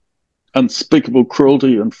unspeakable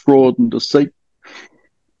cruelty and fraud and deceit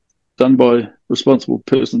done by responsible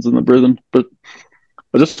persons in the brethren. But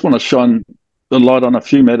I just want to shine the light on a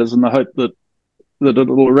few matters in the hope that it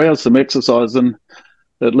will arouse some exercise in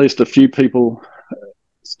at least a few people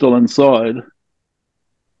still inside.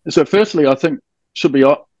 So firstly, I think should be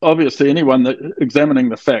obvious to anyone that examining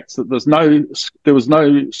the facts that there was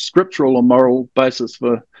no scriptural or moral basis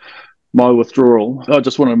for my withdrawal. I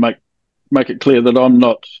just want to make it clear that I'm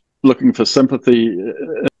not looking for sympathy.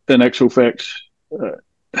 In actual fact,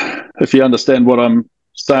 if you understand what I'm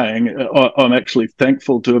saying, I'm actually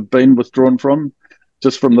thankful to have been withdrawn from,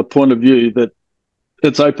 just from the point of view that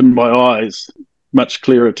it's opened my eyes much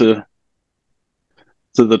clearer to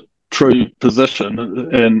the true position,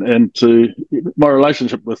 and to my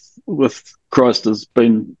relationship with Christ has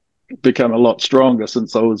become a lot stronger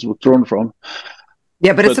since I was withdrawn from.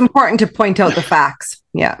 Yeah, but it's important to point out the facts.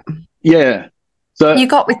 Yeah. So you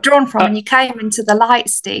got withdrawn from and you came into the light,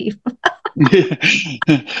 Steve.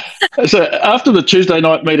 So after the Tuesday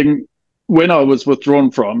night meeting, when I was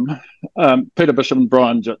withdrawn from, Peter Bishop and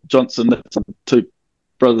Brian Johnson, that's the two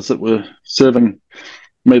brothers that were serving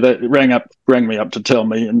me, they rang me up to tell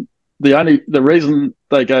me, and the reason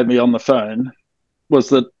they gave me on the phone was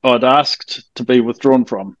that I'd asked to be withdrawn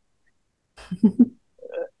from,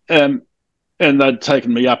 and they'd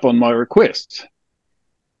taken me up on my request,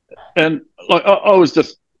 and I was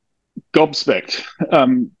just gobsmacked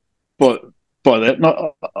by that, and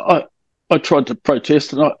I tried to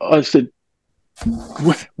protest, and I said,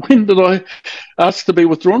 when did I ask to be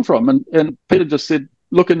withdrawn from? And Peter just said,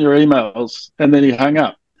 look in your emails, and then he hung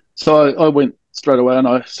up. So I went straight away and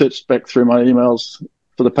I searched back through my emails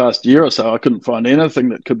for the past year or so. I couldn't find anything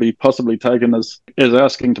that could be possibly taken as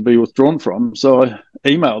asking to be withdrawn from. So I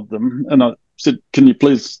emailed them and I said, can you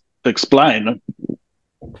please explain?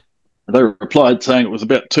 They replied saying it was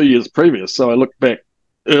about 2 years previous. So I looked back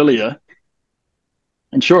earlier,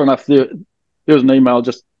 and sure enough, there was an email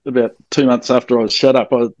just about 2 months after I was shut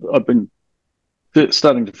up. I've been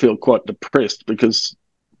starting to feel quite depressed because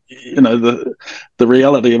the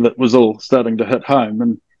reality of it was all starting to hit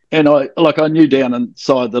home, and I knew down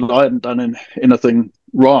inside that I hadn't done anything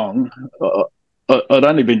wrong. I'd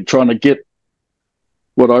only been trying to get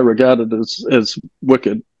what I regarded as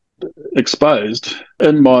wicked exposed.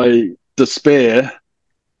 In my despair,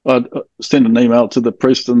 I'd sent an email to the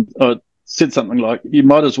priest and I said something like, you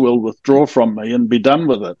might as well withdraw from me and be done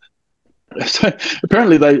with it. So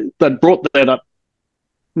apparently they'd brought that up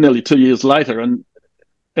nearly 2 years later and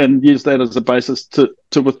used that as a basis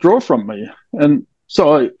to withdraw from me. And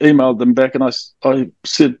so I emailed them back and I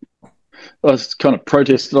said, I was kind of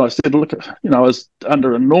protested. I said, look, I was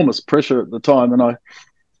under enormous pressure at the time and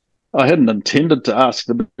I hadn't intended to ask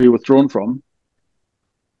to be withdrawn from.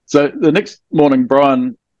 So the next morning,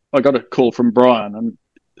 I got a call from Brian, and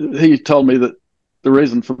he told me that the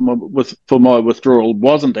reason for my withdrawal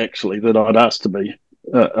wasn't actually that I'd asked to be.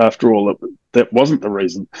 After all, that wasn't the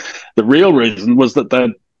reason. The real reason was that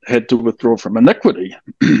they'd had to withdraw from iniquity.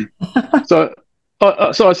 So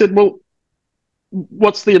I said, well,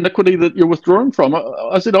 what's the iniquity that you're withdrawing from?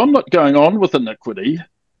 I said, I'm not going on with iniquity.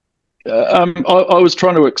 I was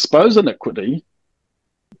trying to expose iniquity.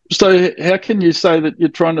 So how can you say that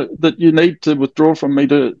that you need to withdraw from me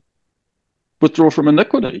to withdraw from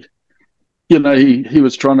iniquity? He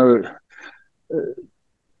was trying to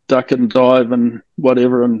duck and dive and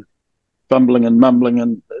whatever, and fumbling and mumbling,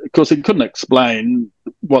 and of course he couldn't explain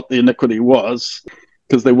what the iniquity was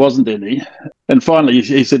because there wasn't any. And finally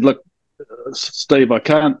he said, look, Steve, I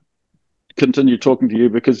can't continue talking to you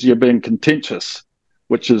because you're being contentious,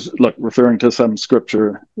 which is like referring to some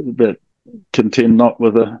scripture about contend not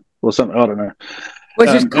with or something, I don't know.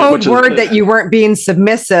 Which is code word that you weren't being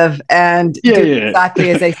submissive and doing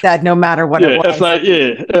exactly as they said, no matter what it was.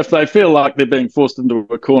 If they feel like they're being forced into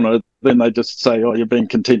a corner, then they just say, oh, you're being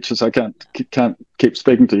contentious, I can't keep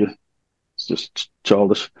speaking to you. It's just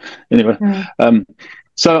childish. Anyway,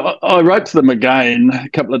 so I wrote to them again a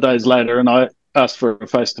couple of days later and I asked for a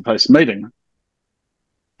face-to-face meeting.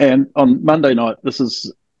 And on Monday night, this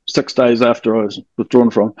is 6 days after I was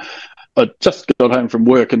withdrawn from, I just got home from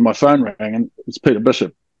work and my phone rang, and it was Peter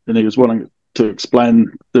Bishop, and he was wanting to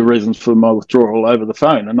explain the reasons for my withdrawal over the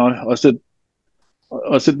phone. And I said,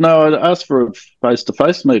 no, I asked for a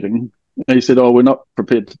face-to-face meeting. And he said, "Oh, we're not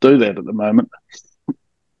prepared to do that at the moment."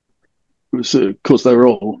 So, of course, they were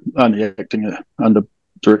all only acting under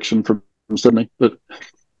direction from Sydney. But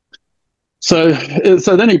so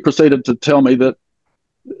then he proceeded to tell me that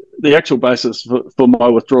the actual basis for my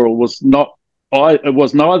withdrawal was it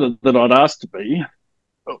was neither that I'd asked to be,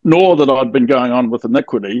 nor that I'd been going on with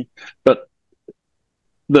iniquity, but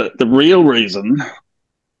the real reason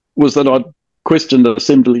was that I'd questioned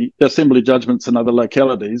assembly judgments in other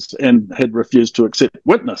localities and had refused to accept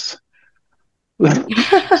witness.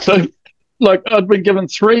 So, I'd been given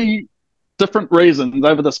 3 different reasons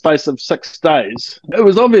over the space of 6 days. It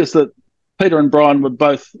was obvious that Peter and Brian were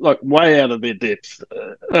both way out of their depth.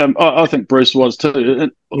 I think Bruce was too.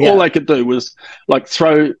 And all they could do was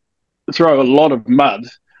throw a lot of mud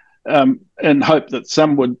and hope that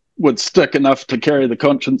some would stick enough to carry the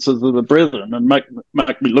consciences of the brethren and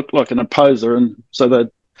make me look like an opposer, and so they'd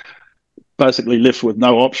basically left with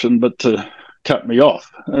no option but to cut me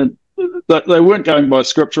off. And they weren't going by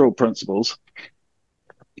scriptural principles.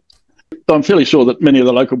 I'm fairly sure that many of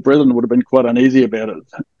the local brethren would have been quite uneasy about it.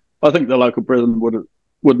 I think the local brethren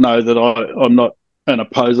would know that I'm not an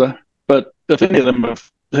opposer, but if any of them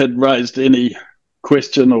had raised any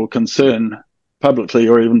question or concern publicly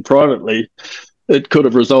or even privately, it could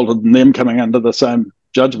have resulted in them coming under the same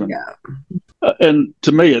judgment. Yeah. And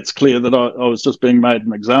to me, it's clear that I was just being made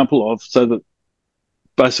an example of, so that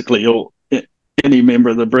basically any member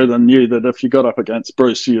of the brethren knew that if you got up against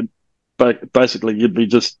Bruce, you'd be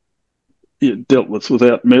just dealt with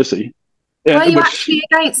without mercy. Were you actually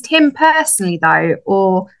against him personally, though,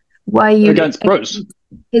 or were you against Bruce?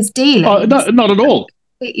 His dealings? No, not at all.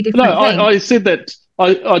 Completely different thing. I said that.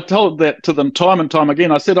 I told that to them time and time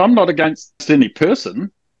again. I said, I'm not against any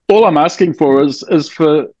person. All I'm asking for is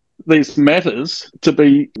for these matters to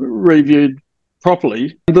be reviewed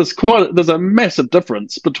properly. There's a massive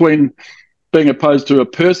difference between being opposed to a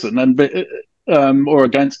person and or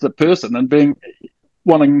against a person and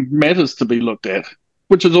wanting matters to be looked at,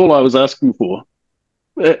 which is all I was asking for.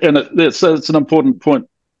 And it's an important point.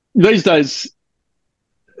 These days,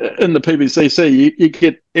 in the PBCC, you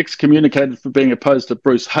get excommunicated for being opposed to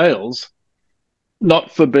Bruce Hales, not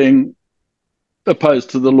for being opposed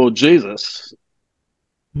to the Lord Jesus.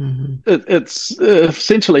 Mm-hmm. It's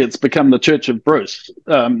essentially it's become the Church of Bruce.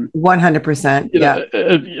 100%. Yeah.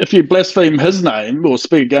 If you blaspheme his name or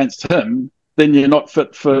speak against him, then you're not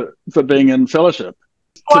fit for being in fellowship.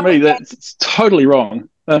 To me, that's totally wrong.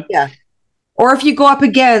 Yeah. Or if you go up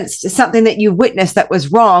against something that you witnessed that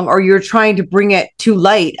was wrong, or you're trying to bring it to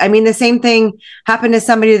light. I mean, the same thing happened to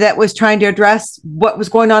somebody that was trying to address what was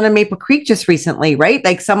going on in Maple Creek just recently, right?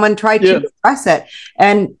 Like someone tried to address it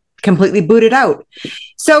and completely booted out.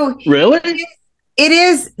 So really, it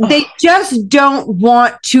is, they just don't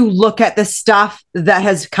want to look at the stuff that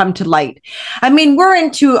has come to light. I mean, we're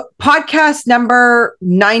into podcast number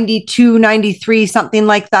 92, 93, something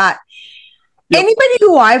like that. Yep. Anybody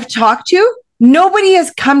who I've talked to, nobody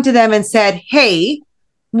has come to them and said, hey,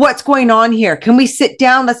 what's going on here? Can we sit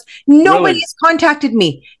down? Nobody's contacted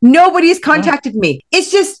me. Nobody's contacted me. It's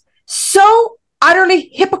just so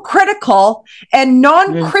utterly hypocritical and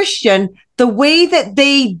non-Christian, the way that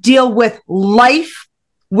they deal with life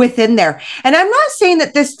within there. And I'm not saying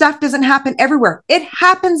that this stuff doesn't happen everywhere. It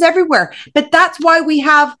happens everywhere. But that's why we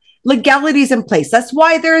have legalities in place. That's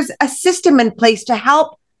why there's a system in place to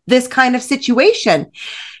help this kind of situation.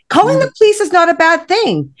 Calling the police is not a bad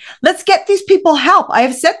thing. Let's get these people help. I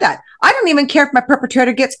have said that. I don't even care if my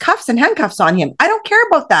perpetrator gets cuffs and handcuffs on him. I don't care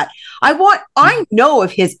about that. I know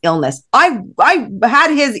of his illness. I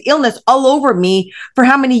had his illness all over me for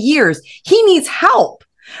how many years? He needs help,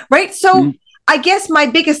 right? So I guess my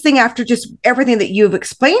biggest thing after just everything that you've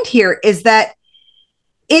explained here is that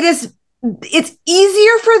it's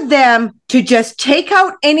easier for them to just take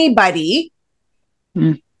out anybody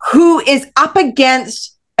who is up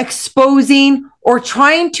against exposing or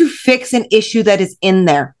trying to fix an issue that is in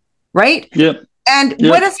there, right? Yep. And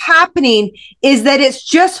what is happening is that it's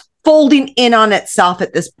just folding in on itself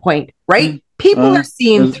at this point, right? People are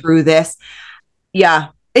seeing through this. Yeah,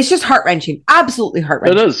 it's just heart-wrenching, absolutely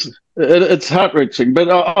heart-wrenching. It is. It's heart-wrenching, but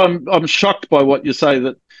I'm shocked by what you say,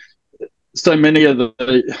 that so many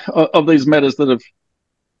of these matters that have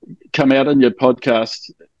come out in your podcast,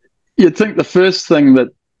 you'd think the first thing that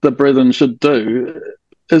the brethren should do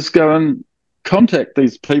is go and contact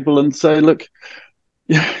these people and say, look,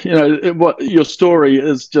 what your story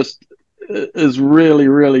is really,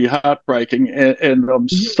 really heartbreaking, and I'm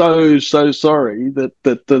so sorry that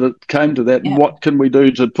it came to that. Yeah. What can we do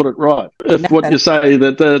to put it right? If what you say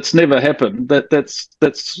that it's never happened,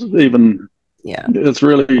 that's even it's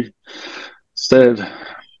really sad.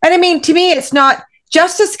 And I mean, to me, it's not,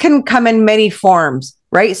 justice can come in many forms,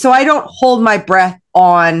 right? So I don't hold my breath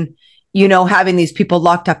on, having these people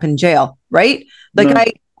locked up in jail, right? Like No.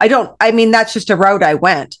 I don't, I mean, that's just a route I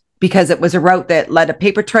went because it was a route that led a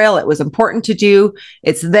paper trail. It was important to do.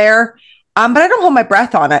 It's there. But I don't hold my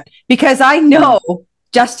breath on it because I know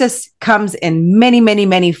justice comes in many, many,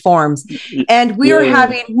 many forms. And we are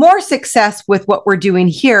having more success with what we're doing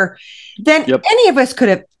here than any of us could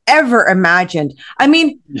have ever imagined. I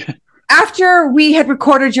mean, after we had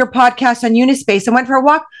recorded your podcast on Unispace and went for a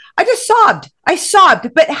walk, I just sobbed. I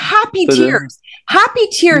sobbed, but happy tears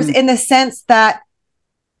in the sense that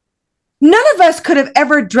none of us could have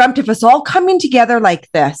ever dreamt of us all coming together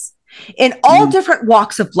like this in all different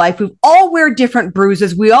walks of life. We all wear different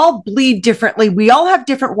bruises. We all bleed differently. We all have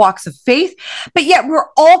different walks of faith, but yet we're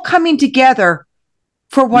all coming together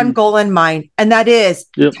for one goal in mind, and that is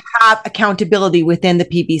to have accountability within the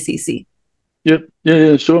PBCC. Yep.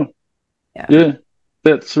 Yeah, sure. Yeah,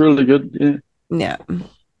 that's really good. Yeah.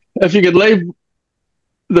 If you could leave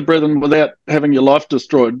the brethren without having your life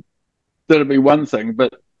destroyed, that'd be one thing.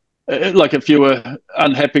 But like if you were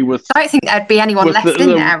unhappy with... I don't think there'd be anyone left in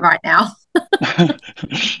there right now.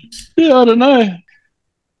 Yeah, I don't know.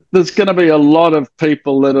 There's going to be a lot of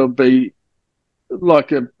people that'll be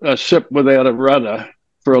like a ship without a rudder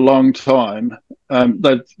for a long time.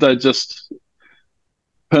 They just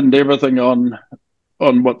pinned everything on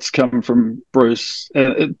what's come from Bruce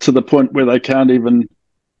to the point where they can't even,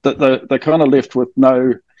 that they're kind of left with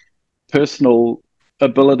no personal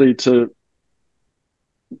ability to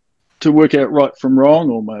work out right from wrong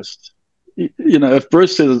almost. If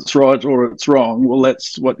Bruce says it's right or it's wrong, well,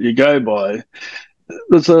 that's what you go by.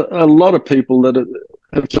 There's a lot of people that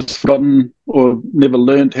have just forgotten or never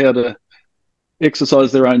learned how to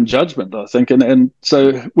exercise their own judgment, I think. And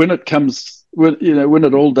so when it comes, when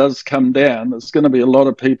it all does come down, there's going to be a lot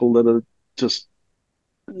of people that are just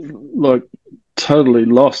like totally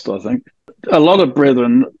lost, I think. A lot of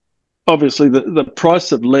brethren, obviously the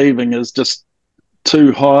price of leaving is just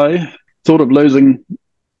too high. Thought of losing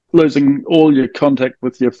all your contact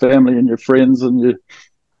with your family and your friends and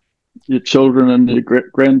your children and your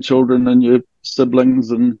grandchildren and your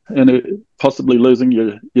siblings and possibly losing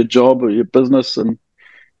your job or your business and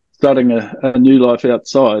starting a new life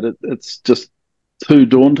outside. It's just too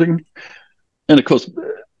daunting. And of course,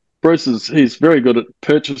 Bruce he's very good at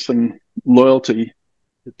purchasing loyalty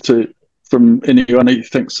from anyone he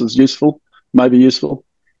thinks is useful, maybe useful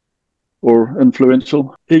or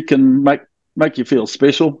influential. He can make you feel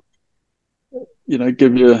special,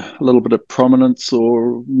 give you a little bit of prominence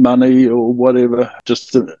or money or whatever,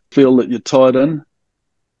 just to feel that you're tied in.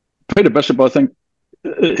 Peter Bishop, I think,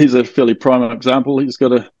 he's a fairly prime example. He's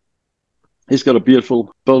got a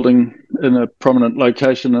beautiful building in a prominent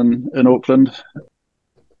location in Auckland.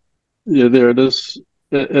 Yeah, there it is.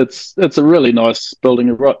 It's a really nice building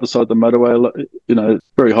right beside the motorway.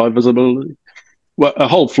 Very high visibility. Well, a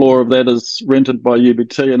whole floor of that is rented by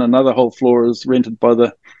UBT, and another whole floor is rented by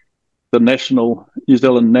the New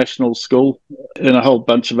Zealand National School, and a whole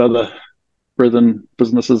bunch of other brethren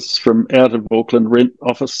businesses from out of Auckland rent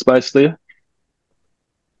office space there.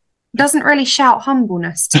 Doesn't really shout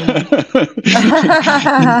humbleness to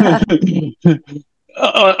me.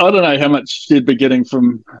 I don't know how much you'd be getting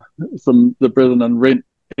from the brethren in rent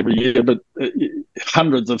every year, but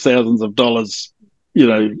hundreds of thousands of dollars,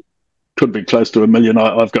 could be close to $1 million.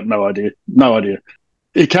 I've got no idea.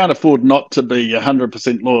 You can't afford not to be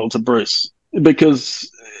 100% loyal to Bruce,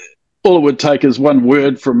 because all it would take is one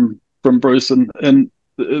word from Bruce and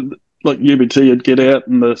like UBT would get out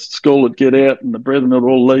and the school would get out and the brethren would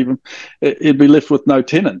all leave him. He'd be left with no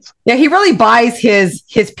tenants. Yeah, he really buys his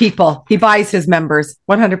people. He buys his members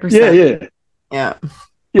 100%.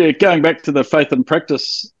 Yeah, going back to the Faith and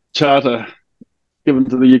Practice Charter given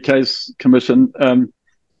to the UK's Commission,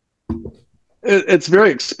 it's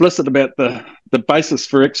very explicit about the basis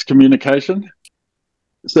for excommunication.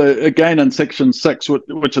 So again, in Section 6,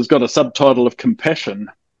 which has got a subtitle of compassion,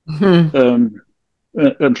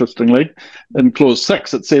 interestingly, in Clause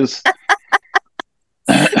 6, it says...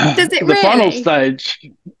 Does it the final stage,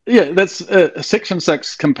 that's Section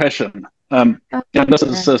 6, compassion. And this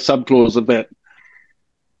is a subclause of that.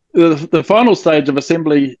 The final stage of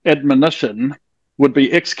assembly admonition would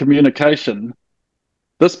be excommunication,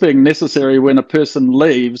 this being necessary when a person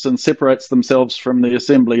leaves and separates themselves from the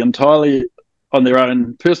assembly entirely on their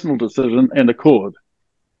own personal decision and accord,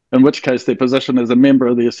 in which case their position as a member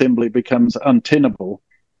of the assembly becomes untenable.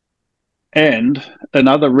 And in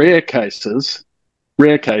other rare cases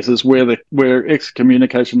where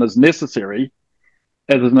excommunication is necessary,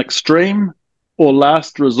 as an extreme or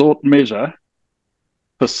last resort measure,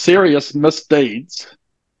 for serious misdeeds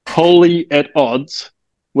wholly at odds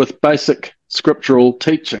with basic scriptural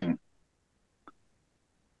teaching.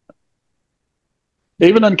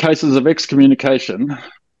 Even in cases of excommunication,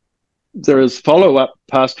 there is follow-up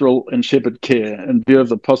pastoral and shepherd care in view of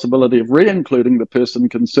the possibility of re-including the person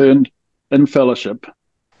concerned in fellowship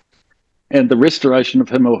and the restoration of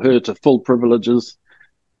him or her to full privileges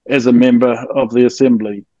as a member of the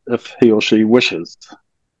assembly, if he or she wishes.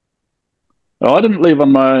 Now, I didn't leave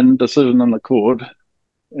on my own decision in the court,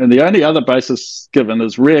 and the only other basis given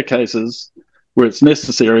is rare cases where it's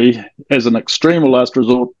necessary as an extreme or last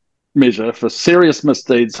resort measure for serious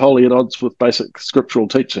misdeeds wholly at odds with basic scriptural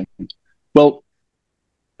teaching. Well,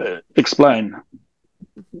 explain.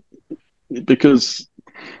 Because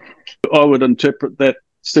I would interpret that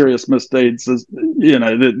serious misdeeds as,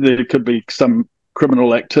 there could be some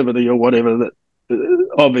criminal activity or whatever that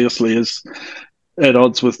obviously is at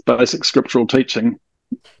odds with basic scriptural teaching.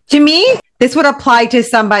 To me, this would apply to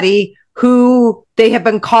somebody who they have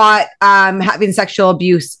been caught having sexual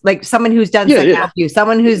abuse, like someone who's done sexual abuse,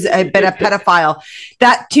 someone who's been a pedophile.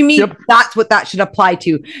 That, to me, that's what that should apply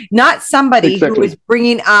to. Not somebody who is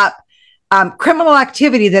bringing up criminal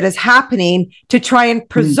activity that is happening to try and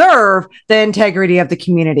preserve the integrity of the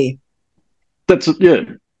community. That's,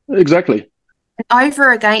 exactly.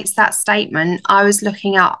 Over against that statement, I was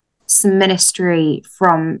looking up some ministry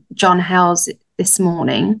from John Hales this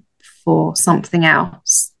morning for something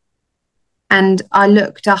else. And I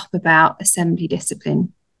looked up about assembly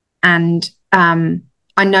discipline. And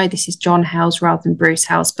I know this is John Hales rather than Bruce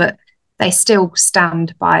Hales, but they still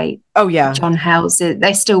stand by John Hales.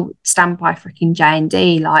 They still stand by freaking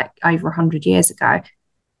J&D like over 100 years ago.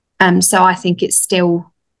 So I think it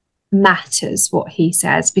still matters what he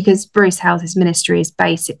says, because Bruce Hales' ministry is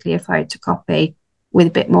basically a photocopy with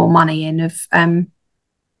a bit more money in of a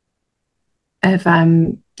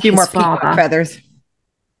few more peacock feathers.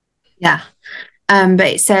 Yeah. But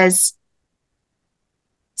it says,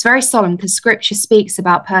 it's very solemn because scripture speaks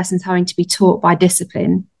about persons having to be taught by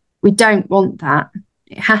discipline. We don't want that.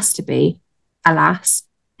 It has to be, alas,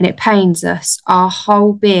 and it pains us. Our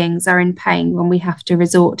whole beings are in pain when we have to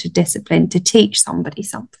resort to discipline to teach somebody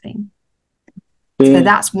something. Yeah. So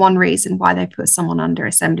that's one reason why they put someone under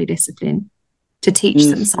assembly discipline, to teach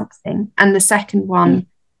them something. And the second one,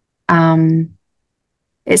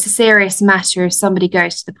 it's a serious matter if somebody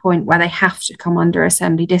goes to the point where they have to come under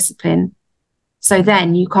assembly discipline. So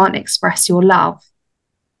then you can't express your love.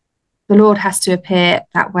 The Lord has to appear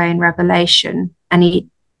that way in Revelation, and he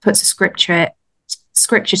puts a scripture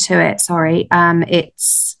to it.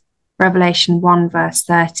 It's Revelation 1 verse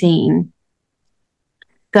 13.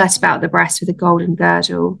 Girt about the breast with a golden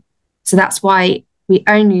girdle. So that's why we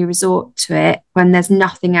only resort to it when there's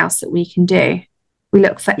nothing else that we can do. We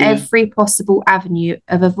look for every possible avenue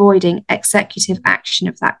of avoiding executive action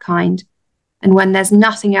of that kind. And when there's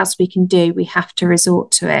nothing else we can do, we have to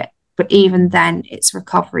resort to it. But even then, it's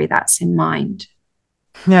recovery that's in mind.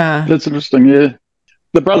 Yeah. That's interesting, yeah.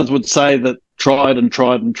 The brothers would say that tried and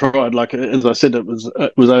tried and tried. Like, as I said, it was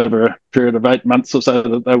over a period of 8 months or so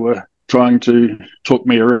that they were trying to talk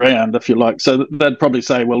me around, if you like. So they'd probably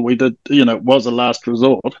say, well, we did, it was a last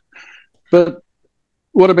resort. But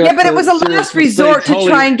what about... Yeah, but it was a last resort to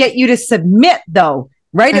try and get you to submit, though,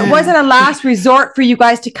 right? It wasn't a last resort for you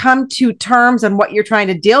guys to come to terms on what you're trying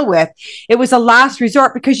to deal with. It was a last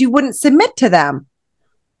resort because you wouldn't submit to them.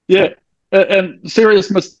 Yeah, and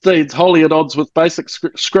serious misdeeds wholly at odds with basic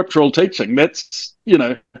scriptural teaching. That's,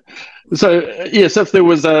 So, yes, if there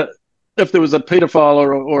was a paedophile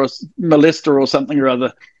or a molester or something or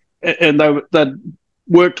other, and they'd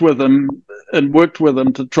worked with him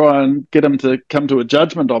to try and get him to come to a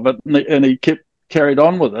judgment of it, and he carried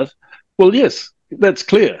on with it, well, yes, that's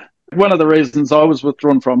clear. One of the reasons I was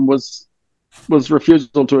withdrawn from was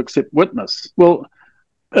refusal to accept witness. Well,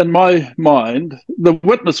 in my mind, the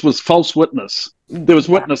witness was false witness. There was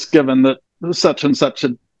witness given that such and such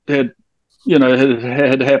had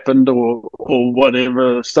happened or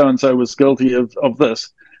whatever, so-and-so was guilty of this.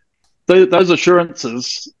 Those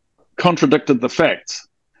assurances contradicted the facts.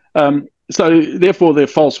 So therefore they're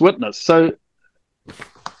false witness. So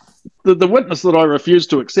the witness that I refused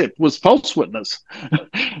to accept was false witness.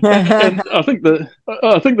 And I think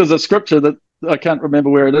there's a scripture that I can't remember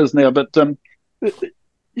where it is now, but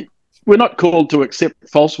we're not called to accept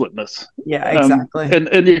false witness. Yeah, exactly. And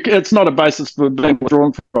it's not a basis for being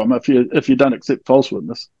withdrawn from if you don't accept false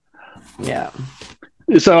witness. Yeah.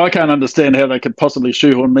 So I can't understand how they could possibly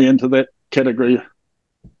shoehorn me into that category.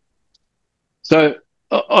 So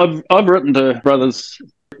I've written to brothers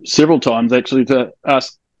several times actually to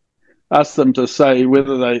ask asked them to say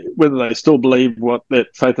whether they still believe what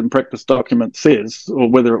that faith and practice document says, or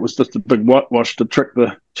whether it was just a big whitewash to trick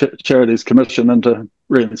the Charities Commission into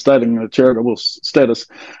reinstating the charitable status.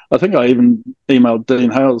 I think I even emailed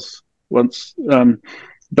Dean Hales once,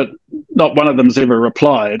 but not one of them's ever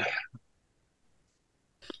replied.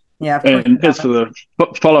 Yeah. And as for the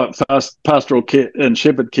follow-up pastoral care and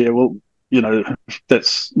shepherd care, well,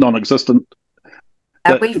 that's non-existent.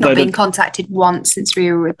 We've not been contacted once since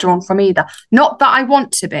we were withdrawn from either. Not that I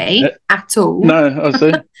want to be at all. No, I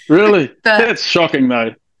see. Really? But, that's shocking,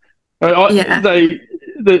 though. Yeah.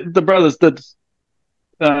 The brothers did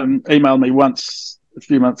email me once a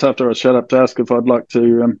few months after I shut up to ask if I'd like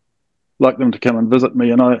them to come and visit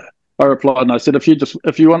me, and I replied and I said, if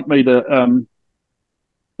you want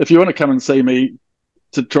to come and see me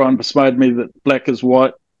to try and persuade me that black is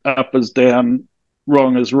white, up is down,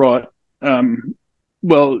 wrong is right,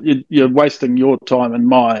 well, you're wasting your time and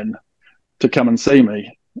mine to come and see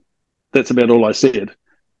me. That's about all I said.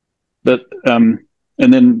 But and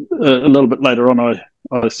then a little bit later on,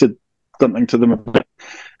 I said something to them about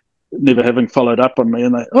never having followed up on me,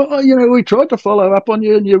 and they, we tried to follow up on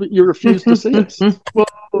you, and you refused to see us. Well,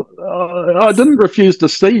 I didn't refuse to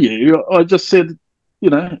see you. I just said,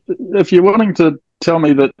 if you're wanting to tell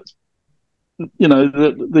me that,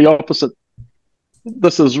 the opposite,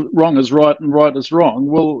 this is wrong is right and right is wrong,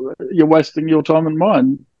 well, you're wasting your time and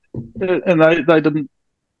mine. And they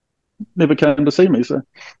never came to see me, so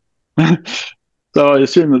so I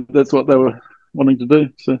assume that's what they were wanting to do.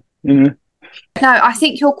 So No, I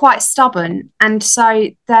think you're quite stubborn, and so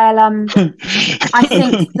they'll I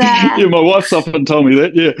think yeah, my wife's often told me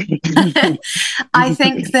that. Yeah. I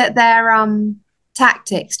think that their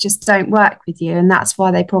tactics just don't work with you, and that's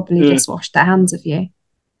why they probably just washed their hands of you.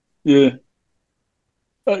 Yeah.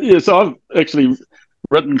 So I've actually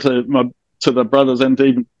written to the brothers and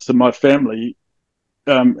even to my family,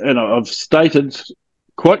 and I've stated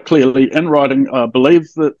quite clearly in writing, I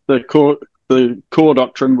believe that the core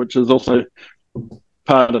doctrine, which is also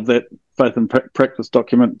part of that faith and practice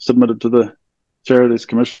document submitted to the Charities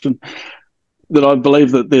Commission, that I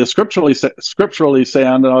believe that they're scripturally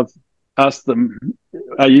sound, and I've asked them,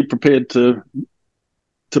 are you prepared to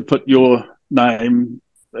put your name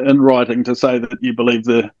in writing to say that you believe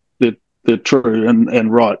they're true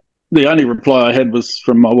and right? The only reply I had was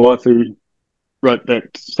from my wife, who wrote back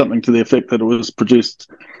something to the effect that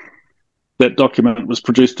that document was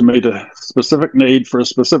produced to meet a specific need for a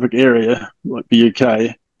specific area, like the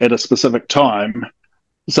UK, at a specific time.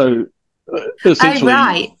 So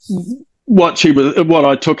essentially, what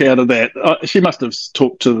I took out of that, she must have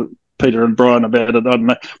talked to Peter and Brian about it. I don't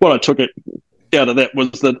know. What I took out of that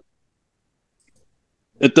was that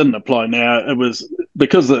it didn't apply now. It was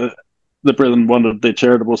because the brethren wanted their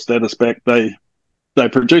charitable status back. They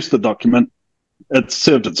produced the document. It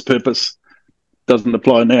served its purpose. Doesn't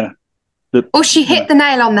apply now. She hit the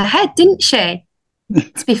nail on the head, didn't she?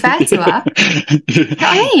 To be fair to her. You know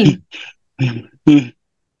what I mean?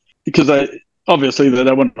 Because they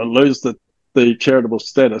don't want to lose the charitable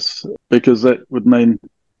status, because that would mean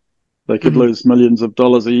they could lose millions of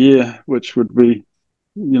dollars a year, which would be,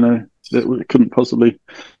 that we couldn't possibly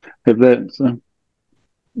have that. So,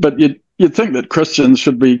 but you'd think that Christians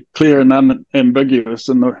should be clear and unambiguous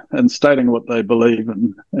in stating what they believe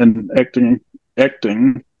and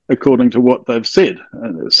acting according to what they've said.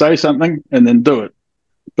 Say something and then do it.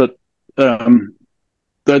 But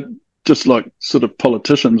they're just like sort of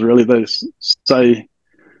politicians, really. They say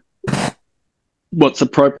what's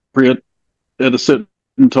appropriate at a certain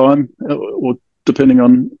time, or depending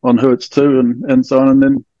on who it's to, and so on. And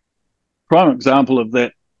then prime example of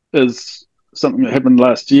that is something that happened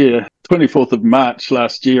last year. 24th of March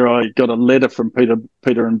last year, I got a letter from Peter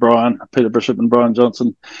Bishop and Brian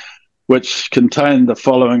Johnson, which contained the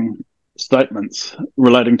following statements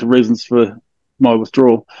relating to reasons for my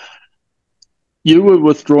withdrawal. You were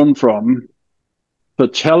withdrawn from for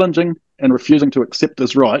challenging and refusing to accept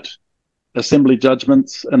as right assembly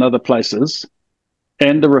judgments in other places,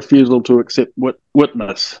 and a refusal to accept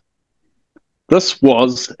witness. This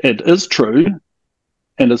was and is true,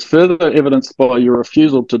 and is further evidenced by your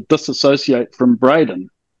refusal to disassociate from Braden.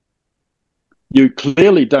 You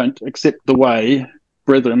clearly don't accept the way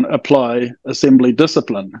brethren apply assembly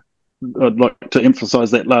discipline. I'd like to emphasise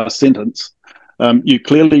that last sentence. You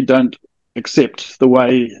clearly don't accept the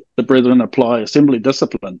way the brethren apply assembly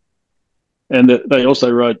discipline. And they also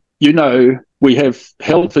wrote, we have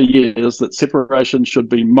held for years that separation should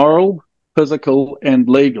be moral, physical, and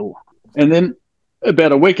legal. And then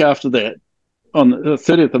about a week after that, on the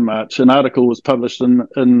 30th of March, an article was published in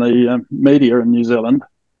the media in New Zealand,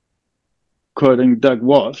 quoting Doug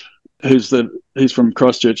Watt, he's from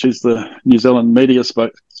Christchurch. He's the New Zealand media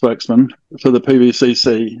spokesman for the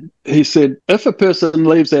PVCC. He said, if a person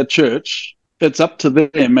leaves our church, it's up to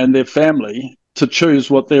them and their family to choose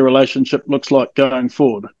what their relationship looks like going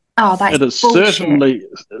forward. Oh, that's it is bullshit.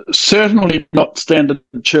 certainly not standard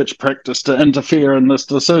church practice to interfere in this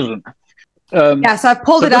decision. So I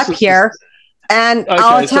pulled it up here, and okay,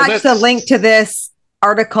 I'll attach the link to this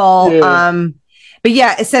article. Yeah. But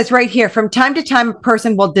yeah, it says right here, from time to time, a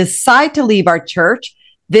person will decide to leave our church.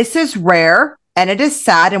 This is rare and it is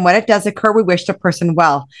sad. And when it does occur, we wish the person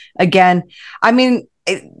well. Again, I mean,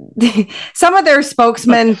 some of their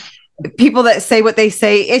spokesmen, people that say what they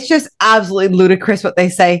say, it's just absolutely ludicrous what they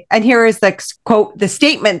say. And here is the quote, the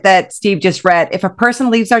statement that Steve just read. If a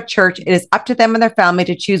person leaves our church, it is up to them and their family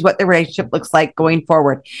to choose what their relationship looks like going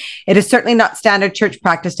forward. It is certainly not standard church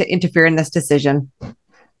practice to interfere in this decision.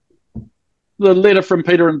 The letter from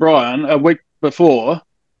Peter and Brian a week before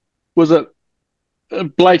was a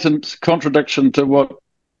blatant contradiction to what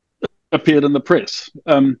appeared in the press.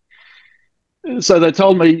 So they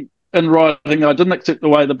told me in writing, I didn't accept the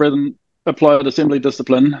way the brethren applied assembly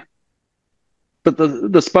discipline, but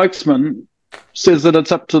the spokesman says that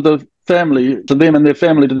it's up to the family, to them and their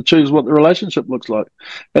family, to choose what the relationship looks like,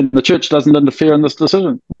 and the church doesn't interfere in this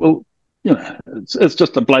decision. Well, it's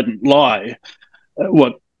just a blatant lie.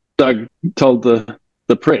 What Doug told the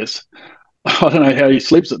press. I don't know how he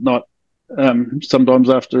sleeps at night sometimes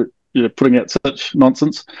after putting out such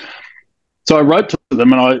nonsense. So I wrote to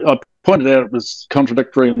them and I pointed out it was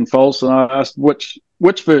contradictory and false, and I asked which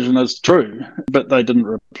version is true, but they didn't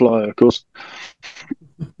reply, of course.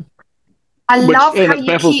 I love how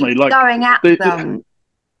you keep going at them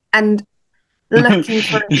and looking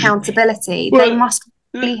for accountability. Well, they must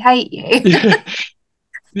really hate you.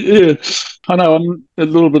 Yeah, I know I'm a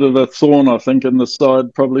little bit of a thorn, I think, in the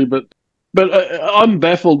side probably, but I'm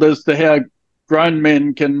baffled as to how grown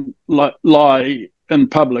men can lie in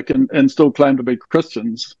public and still claim to be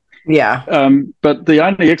Christians. Yeah. But the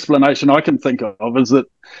only explanation I can think of is that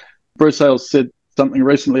Bruce Hales said something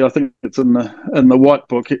recently, I think it's in the White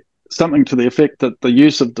Book, something to the effect that the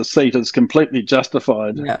use of deceit is completely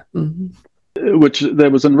justified. Yeah. Mm-hmm. Which there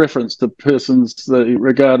was in reference to persons they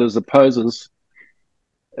regard as opposers.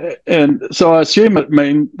 And so I assume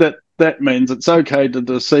that means it's okay to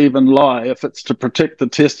deceive and lie if it's to protect the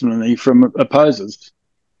testimony from opposers,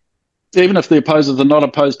 even if the opposers are not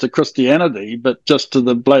opposed to Christianity, but just to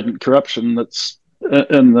the blatant corruption that's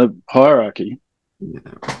in the hierarchy. Yeah.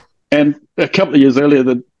 And a couple of years earlier,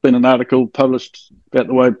 there'd been an article published about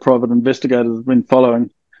the way private investigators have been following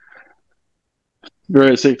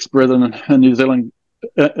various ex-brethren in New Zealand,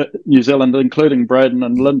 including Braden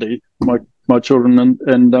and Lindy, my children,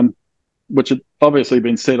 and which had obviously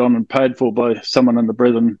been set on and paid for by someone in the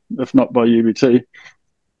Brethren, if not by UBT.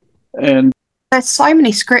 And there's so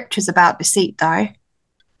many scriptures about deceit, though.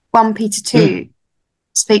 1 Peter 2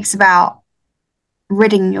 speaks about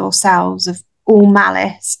ridding yourselves of all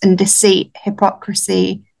malice and deceit,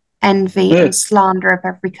 hypocrisy, envy, and slander of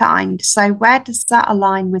every kind. So where does that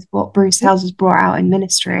align with what Bruce Hales has brought out in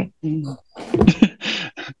ministry? Isn't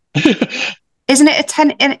it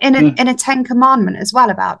in a 10 commandment as well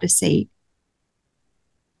about deceit?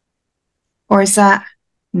 Or is that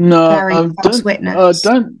bearing false witness?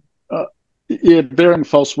 Bearing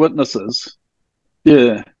false witnesses.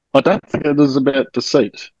 Yeah, I don't think it is about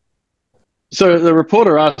deceit. So the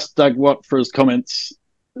reporter asked Doug Watt for his comments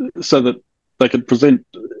so that they could present,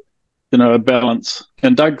 a balance.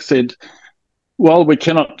 And Doug said, while we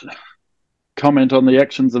cannot comment on the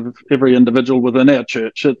actions of every individual within our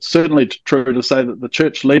church, it's certainly true to say that the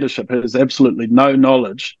church leadership has absolutely no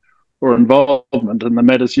knowledge or involvement in the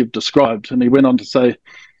matters you've described. And he went on to say,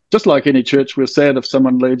 just like any church, we're sad if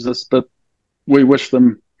someone leaves us, but we wish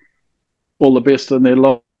them all the best in their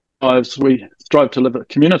lives. We strive to live a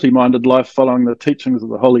community-minded life following the teachings of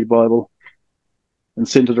the Holy Bible and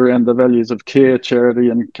centered around the values of care, charity,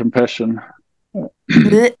 and compassion.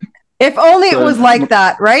 If only it was like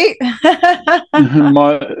that, right?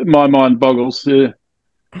 my mind boggles, yeah.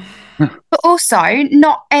 But also,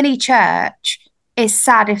 not any church is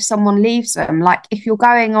sad if someone leaves them. Like, if you're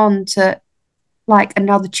going on to, like,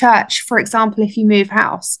 another church, for example, if you move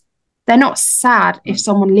house, they're not sad if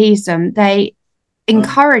someone leaves them. They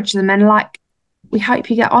encourage them and, like, we hope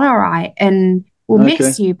you get on all right and we'll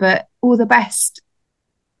miss you, but all the best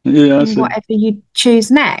in whatever you choose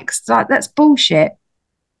next. Like, that's bullshit.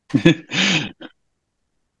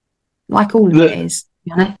 Like all of it is, to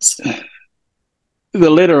be honest. The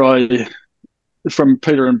letter from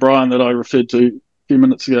Peter and Brian that I referred to a few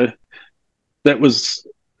minutes ago, that was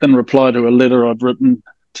in reply to a letter I'd written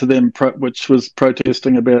to them, which was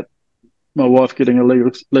protesting about my wife getting a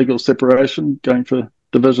legal separation, going for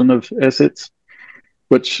division of assets,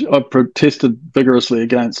 which I've protested vigorously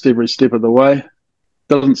against every step of the way.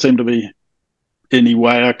 Doesn't seem to be any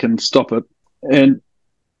way I can stop it. And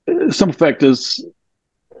some factors,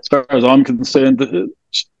 as far as I'm concerned,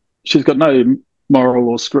 she's got no moral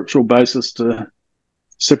or scriptural basis to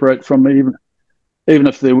separate from me, even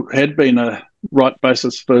if there had been a right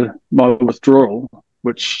basis for my withdrawal,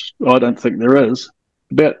 which I don't think there is.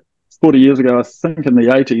 About 40 years ago, I think in the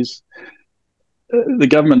 80s, the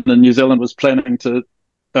government in New Zealand was planning to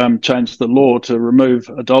change the law to remove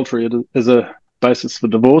adultery as a basis for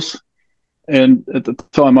divorce. And at the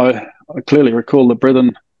time, I clearly recall the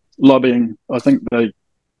Brethren lobbying. I think they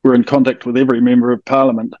were in contact with every member of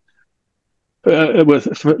Parliament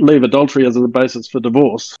with leave adultery as a basis for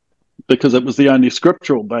divorce, because it was the only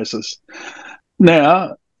scriptural basis.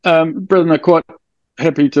 Now, Brethren are quite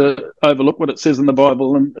happy to overlook what it says in the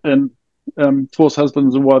Bible and force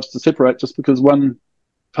husbands and wives to separate just because one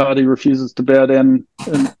party refuses to bow down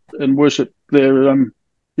and worship their,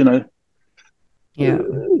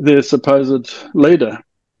 their supposed leader.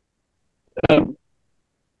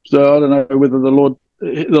 So I don't know whether the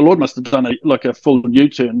Lord must have done a full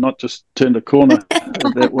U-turn, not just turned a corner at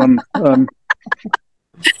that one.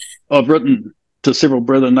 I've written to several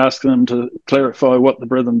brethren asking them to clarify what the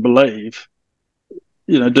brethren believe.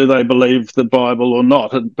 Do they believe the Bible or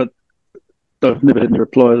not? But I've never had any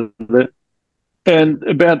reply to that. And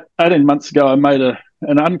about 18 months ago, I made an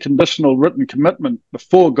unconditional written commitment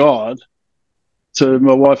before God to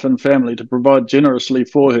my wife and family to provide generously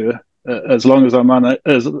for her as long as I'm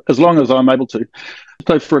able to.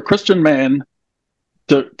 So for a Christian man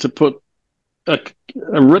to put a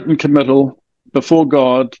written committal before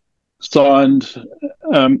God signed,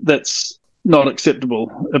 that's not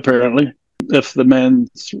acceptable, apparently, if the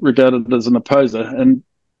man's regarded as an opposer. And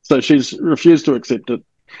so she's refused to accept it.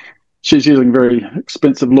 She's using very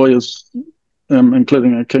expensive lawyers,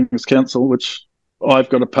 including a King's Counsel, which I've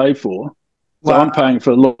got to pay for. So I'm paying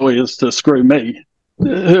for lawyers to screw me.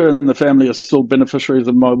 Her and the family are still beneficiaries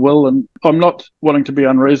of my will, and I'm not wanting to be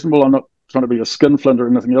unreasonable. I'm not trying to be a skinflint or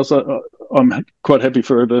anything else. I'm quite happy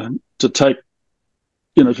for her to take,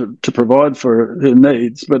 to provide for her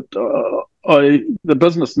needs. But the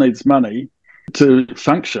business needs money to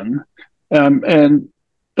function, and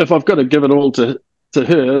if I've got to give it all to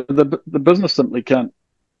her, the business simply can't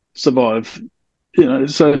survive.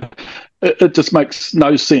 So it just makes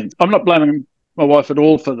no sense. I'm not blaming my wife at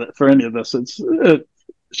all for any of this.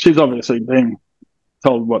 She's obviously being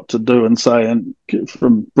told what to do and say, and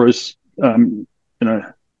from Bruce, I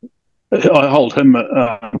hold him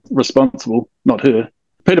responsible, not her.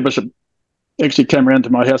 Peter Bishop actually came around to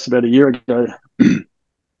my house about a year ago. He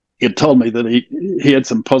had told me that he had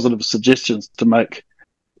some positive suggestions to make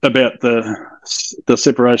about the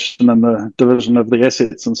separation and the division of the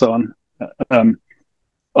assets and so on.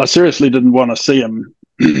 I seriously didn't want to see him,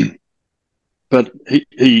 but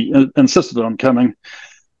he insisted on coming.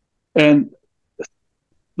 And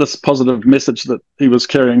this positive message that he was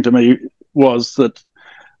carrying to me was that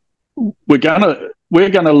we're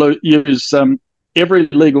gonna use every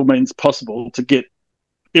legal means possible to get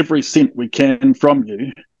every cent we can from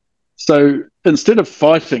you. So instead of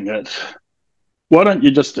fighting it, why don't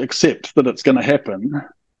you just accept that it's going to happen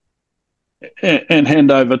and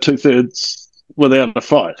hand over 2/3 without a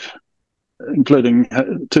fight, including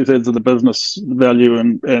 2/3 of the business value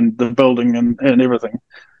and the building and everything?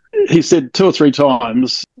 He said 2 or 3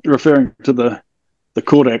 times, referring to the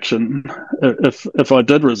court action, if I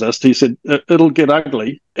did resist, he said, it'll get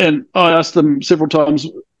ugly. And I asked him several times,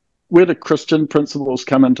 where do Christian principles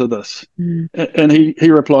come into this? And he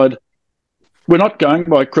replied, we're not going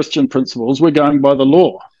by Christian principles, we're going by the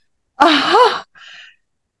law. Uh-huh.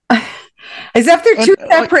 As if they're two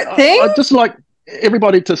separate things? I'd just like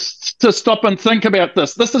everybody to stop and think about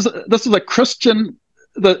this. This is a Christian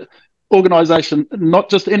organization, not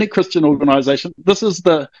just any Christian organization. This is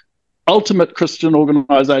the ultimate Christian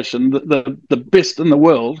organization, the best in the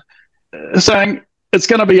world, saying it's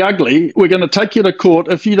going to be ugly. We're going to take you to court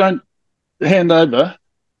if you don't hand over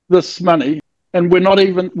this money. And we're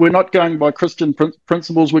not going by Christian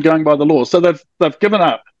principles. We're going by the law. So they've given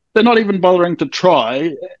up. They're not even bothering to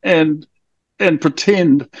try and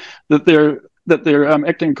pretend that they're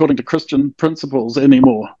acting according to Christian principles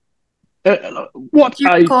anymore. What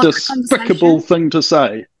a despicable thing to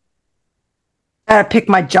say. Pick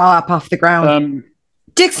my jaw up off the ground.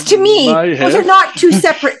 Dix, to me, those are not two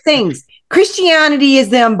separate things. Christianity is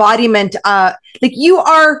the embodiment. You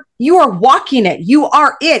are walking it. You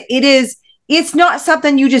are it. It's not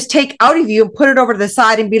something you just take out of you and put it over to the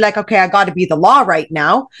side and be like, okay, I got to be the law right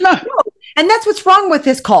now. No. And that's what's wrong with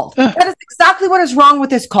this cult. That is exactly what is wrong with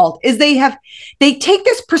this cult, is they take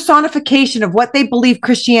this personification of what they believe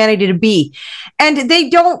Christianity to be, and they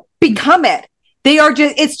don't become it. They are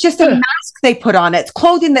just, it's just a mask they put on. It's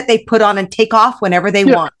clothing that they put on and take off whenever they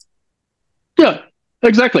want. Yeah,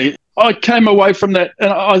 exactly. I came away from that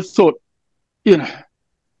and I thought,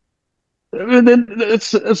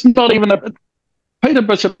 it's not even Peter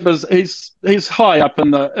Bishop he's high up in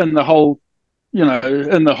the whole,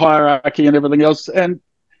 in the hierarchy and everything else, and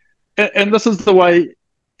this is the way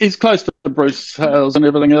he's close to Bruce Hales and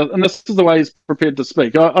everything else, and this is the way he's prepared to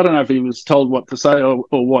speak. I don't know if he was told what to say or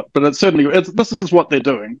what, but this is what they're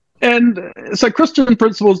doing, and so Christian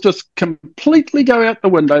principles just completely go out the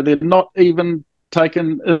window. They're not even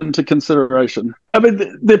taken into consideration. I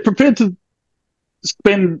mean, they're prepared to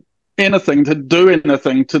spend anything, to do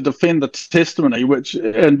anything to defend the testimony,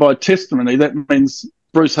 and by testimony that means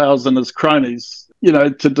Bruce Hales and his cronies,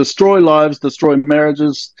 to destroy lives, destroy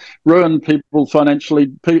marriages, ruin people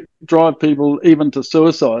financially, drive people even to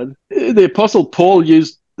suicide. The Apostle Paul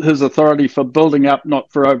used his authority for building up,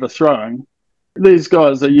 not for overthrowing. These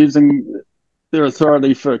guys are using their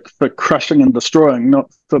authority for crushing and destroying,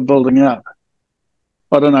 not for building up.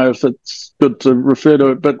 I don't know if it's good to refer to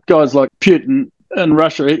it, but guys like Putin in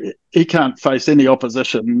Russia, he can't face any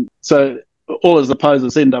opposition. So all his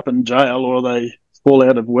opposers end up in jail, or they fall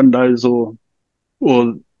out of windows, or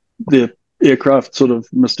their aircraft sort of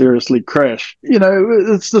mysteriously crash.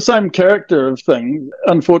 It's the same character of thing,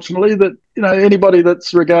 unfortunately, that, anybody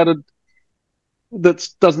that's regarded that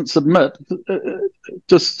doesn't submit,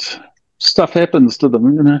 just stuff happens to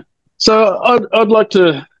them, So I'd like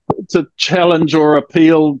to challenge or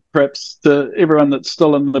appeal perhaps to everyone that's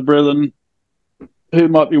still in the Brethren who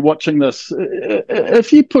might be watching this.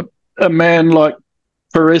 If you put a man like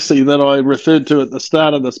Parisi, that I referred to at the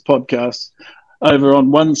start of this podcast, over on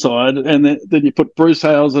one side, and then you put Bruce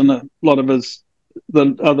Hales and a lot of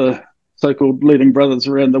the other so-called leading brothers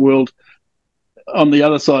around the world on the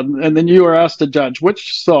other side, and then you are asked to judge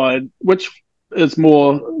which is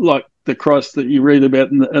more like the Christ that you read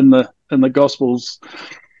about in the Gospels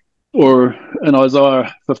or in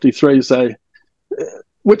Isaiah 53, say,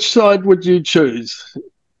 which side would you choose?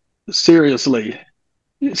 Seriously.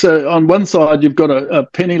 So on one side, you've got a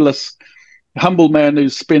penniless, humble man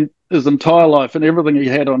who's spent his entire life and everything he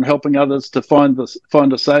had on helping others to find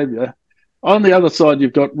a saviour. On the other side,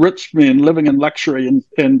 you've got rich men living in luxury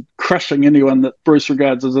and crushing anyone that Bruce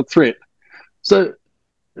regards as a threat. So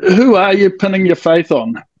who are you pinning your faith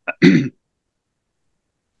on?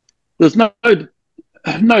 There's no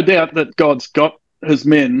doubt that God's got his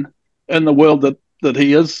men in the world that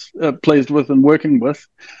he is pleased with and working with.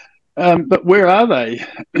 But where are they?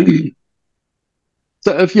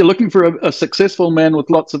 So if you're looking for a successful man with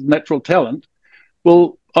lots of natural talent,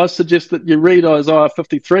 well, I suggest that you read Isaiah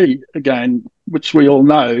 53 again, which we all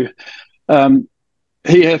know.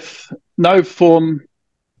 He hath no form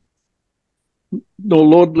nor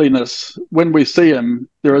lordliness. When we see him,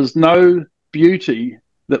 there is no beauty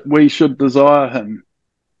that we should desire him.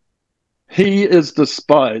 He is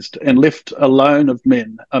despised and left alone of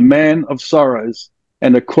men, a man of sorrows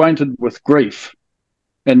and acquainted with grief,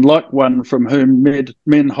 and like one from whom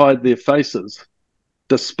men hide their faces,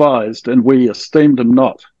 despised, and we esteemed him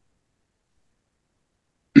not.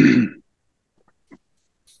 Is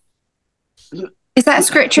that a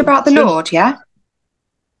scripture about the Lord, yeah?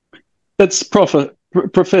 It's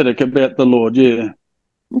prophetic about the Lord, yeah.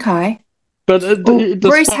 Okay. But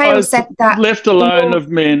Bruce Hales said that left alone of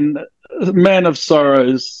men, a man of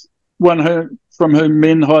sorrows, one from whom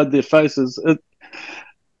men hide their faces.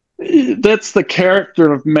 That's the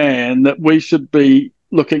character of man that we should be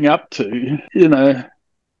looking up to,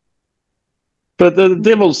 But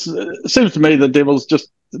it seems to me the devil's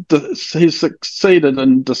he's succeeded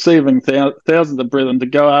in deceiving thousands of brethren to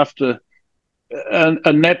go after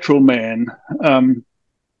a natural man,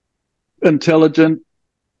 intelligent,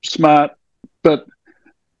 smart, but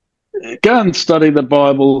go and study the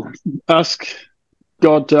Bible, ask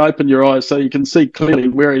God to open your eyes so you can see clearly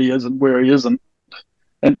where he is and where he isn't.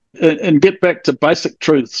 And get back to basic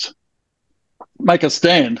truths. Make a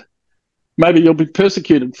stand. Maybe you'll be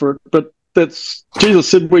persecuted for it, but Jesus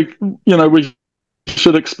said we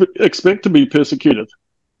should expect to be persecuted.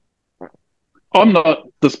 I'm not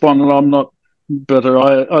despondent. I'm not bitter.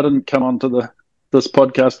 I didn't come onto this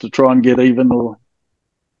podcast to try and get even or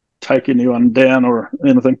take anyone down or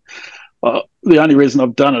anything. The only reason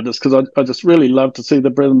I've done it is because I just really love to see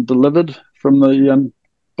the brethren delivered from the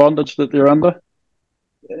bondage that they're under,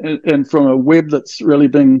 and from a web that's really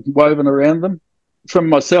being woven around them. From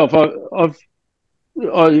myself,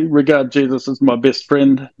 I regard Jesus as my best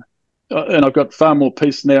friend, and I've got far more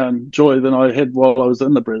peace now and joy than I had while I was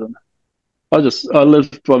in the brethren. I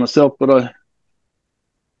lived by myself, but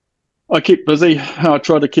I keep busy. I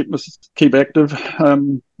try to keep active,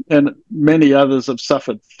 and many others have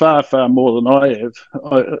suffered far, far more than I have.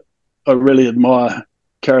 I really admire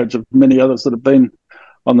courage of many others that have been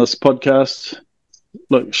on this podcast,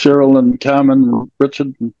 like Cheryl and Carmen and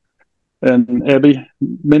Richard and Abby,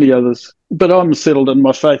 many others. But I'm settled in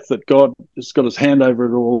my faith that God has got his hand over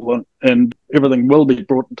it all, and everything will be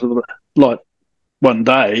brought into the light one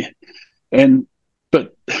day.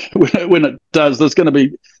 But when it does, there's going to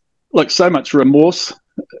be like so much remorse.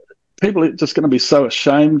 People are just going to be so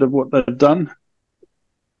ashamed of what they've done.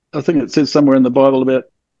 I think it says somewhere in the Bible about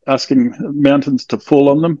asking mountains to fall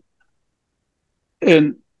on them.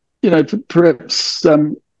 And, perhaps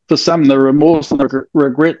for some, the remorse and the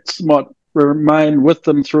regrets might remain with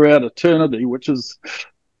them throughout eternity, which is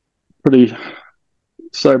pretty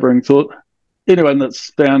sobering thought. Anyone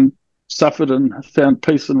that's suffered and found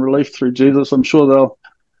peace and relief through Jesus, I'm sure they'll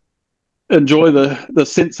enjoy the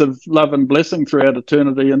sense of love and blessing throughout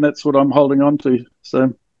eternity, and that's what I'm holding on to.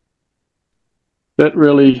 So that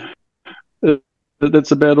really,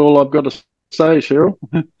 that's about all I've got to say, Cheryl.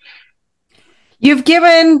 You've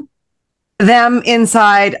given them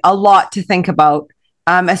inside a lot to think about,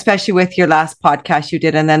 especially with your last podcast you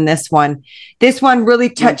did, and then this one. This one really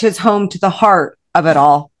touches home to the heart of it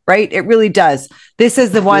all, right? It really does. This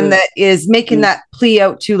is the one that is making that plea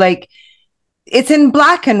out to, like, it's in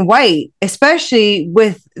black and white, especially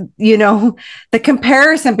with, the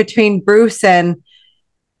comparison between Bruce and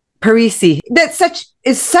Parisi.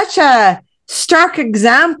 Is such a stark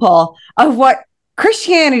example of what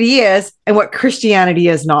Christianity is and what Christianity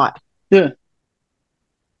is not.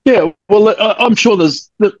 Yeah. Well, I'm sure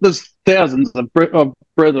there's thousands of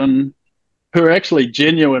brethren who are actually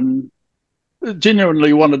genuinely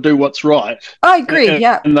want to do what's right. I agree.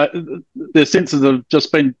 And their senses have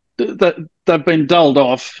just been they've been dulled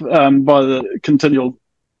off by the continual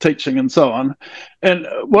teaching and so on. And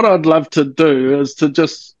what I'd love to do is to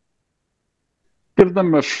just give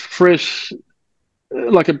them a fresh,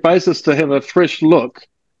 like a basis to have a fresh look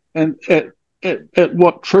and at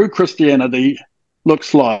what true Christianity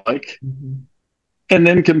looks like, and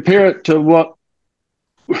then compare it to what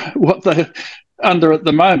they're under at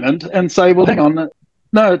the moment, and say, well, hang on,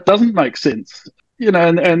 no, it doesn't make sense,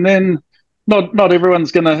 and then not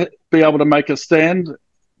everyone's going to be able to make a stand,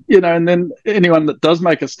 and then anyone that does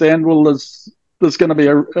make a stand, well, there's going to be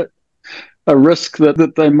a risk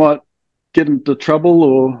that they might get into trouble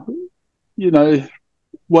or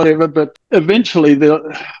whatever. But eventually,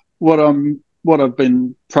 what I've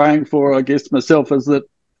been praying for, I guess myself, is that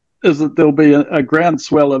there'll be a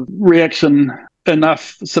groundswell of reaction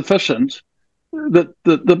sufficient that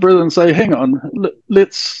the brethren say, hang on,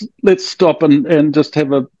 let's stop and just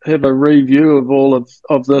have a review of all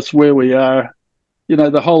of this, where we are,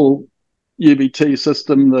 the whole UBT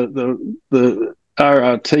system, the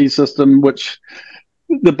RRT system, which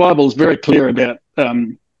the Bible's very clear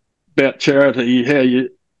about charity, how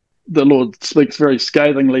the Lord speaks very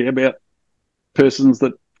scathingly about persons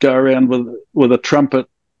that go around with a trumpet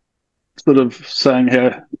sort of saying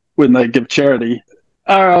how when they give charity,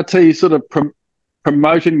 RRT sort of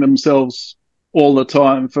promoting themselves all the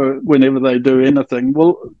time for whenever they do anything.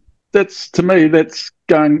 Well, that's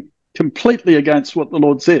going completely against what the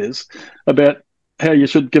Lord says about how you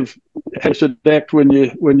should act when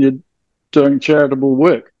you're doing charitable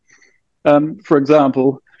work. For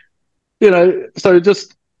example, so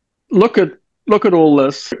just look at all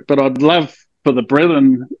this. But I'd love for the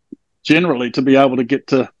brethren generally to be able to get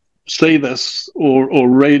to see this or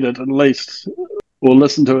read it at least, or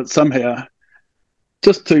listen to it somehow,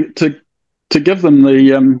 just to give them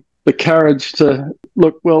the courage to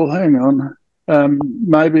look, well, hang on,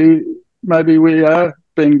 maybe we are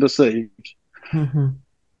being deceived. Mm-hmm.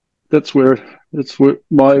 That's where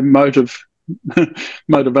my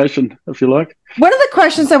motivation, if you like. One of the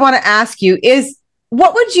questions I want to ask you is,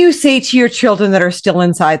 what would you say to your children that are still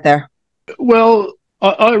inside there? Well,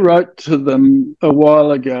 I wrote to them a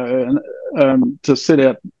while ago and to set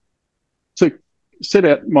out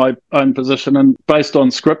my own position, and based on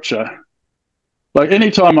Scripture. Like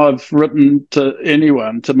any time I've written to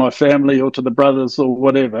anyone, to my family or to the brothers or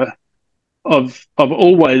whatever, I've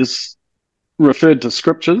always referred to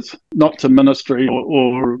Scriptures, not to ministry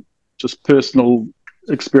or just personal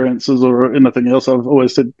experiences or anything else. I've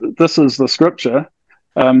always said, this is the Scripture.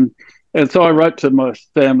 And so I wrote to my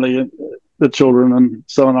family and the children and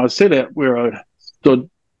so on. I set out where I stood,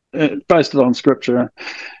 based it on Scripture,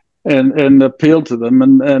 and appealed to them.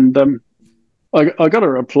 And I got a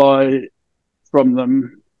reply from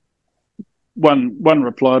them one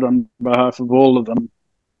replied on behalf of all of them,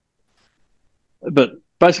 but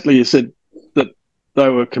basically he said that they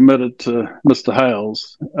were committed to Mr.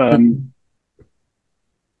 Hales.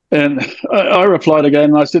 And I replied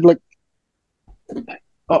again, and I said, look,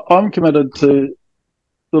 I'm committed to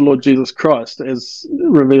the Lord Jesus Christ as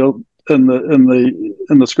revealed in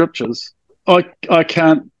the scriptures. I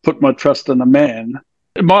can't put my trust in a man.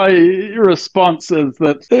 My response is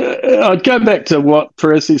that I'd go back to what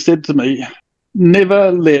Peresi said to me: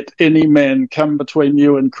 never let any man come between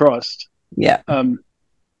you and Christ. Yeah.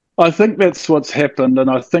 I think that's what's happened, and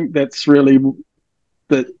I think that's really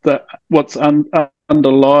that what's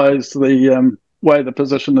underlies the way the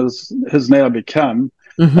position has now become.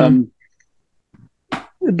 Mm-hmm.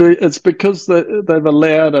 It's because they've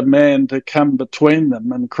allowed a man to come between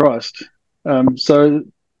them and Christ. So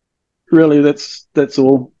really, that's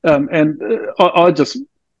all. And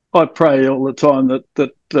I pray all the time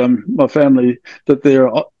that my family, that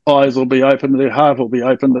their eyes will be open, their heart will be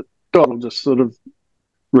open, that God will just sort of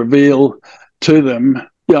reveal to them.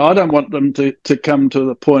 Yeah, I don't want them to come to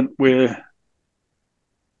the point where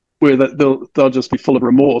they'll just be full of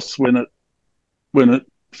remorse when it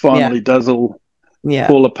finally does all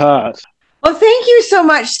fall apart. Well, thank you so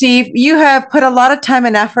much, Steve. You have put a lot of time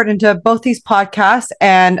and effort into both these podcasts,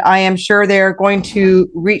 and I am sure they're going to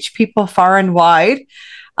reach people far and wide.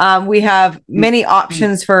 We have many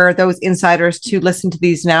options for those insiders to listen to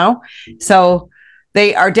these now. So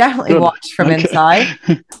they are definitely watched from inside.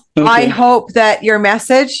 Okay. I hope that your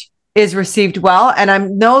message is received well. And I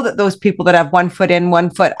know that those people that have 1 foot in, 1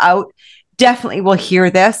 foot out definitely will hear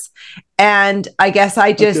this. And I guess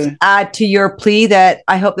I just add to your plea that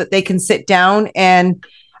I hope that they can sit down and,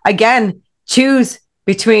 again, choose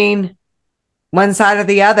between one side or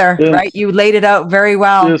the other, right? You laid it out very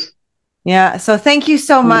well. Yes. Yeah. So thank you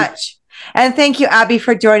so much. And thank you, Abby,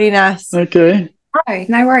 for joining us. Okay. Oh,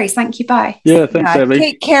 no worries. Thank you. Bye. Yeah, thanks, Abby.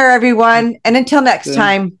 Take care, everyone. And until next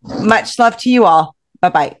time, much love to you all.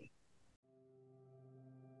 Bye-bye.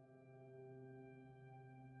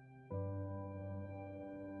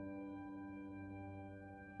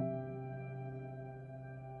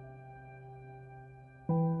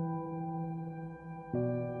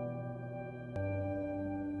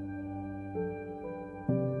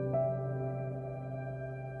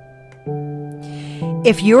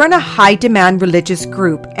 If you're in a high-demand religious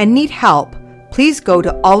group and need help, please go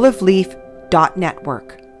to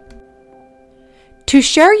oliveleaf.network. To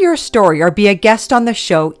share your story or be a guest on the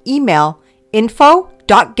show, email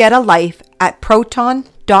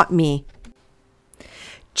info.getalife@proton.me.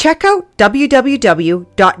 Check out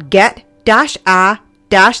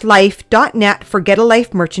www.get-a-life.net for Get a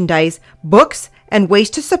Life merchandise, books, and ways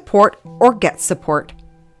to support or get support.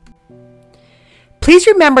 Please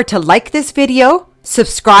remember to like this video,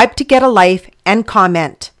 subscribe to Get a Life, and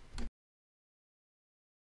comment.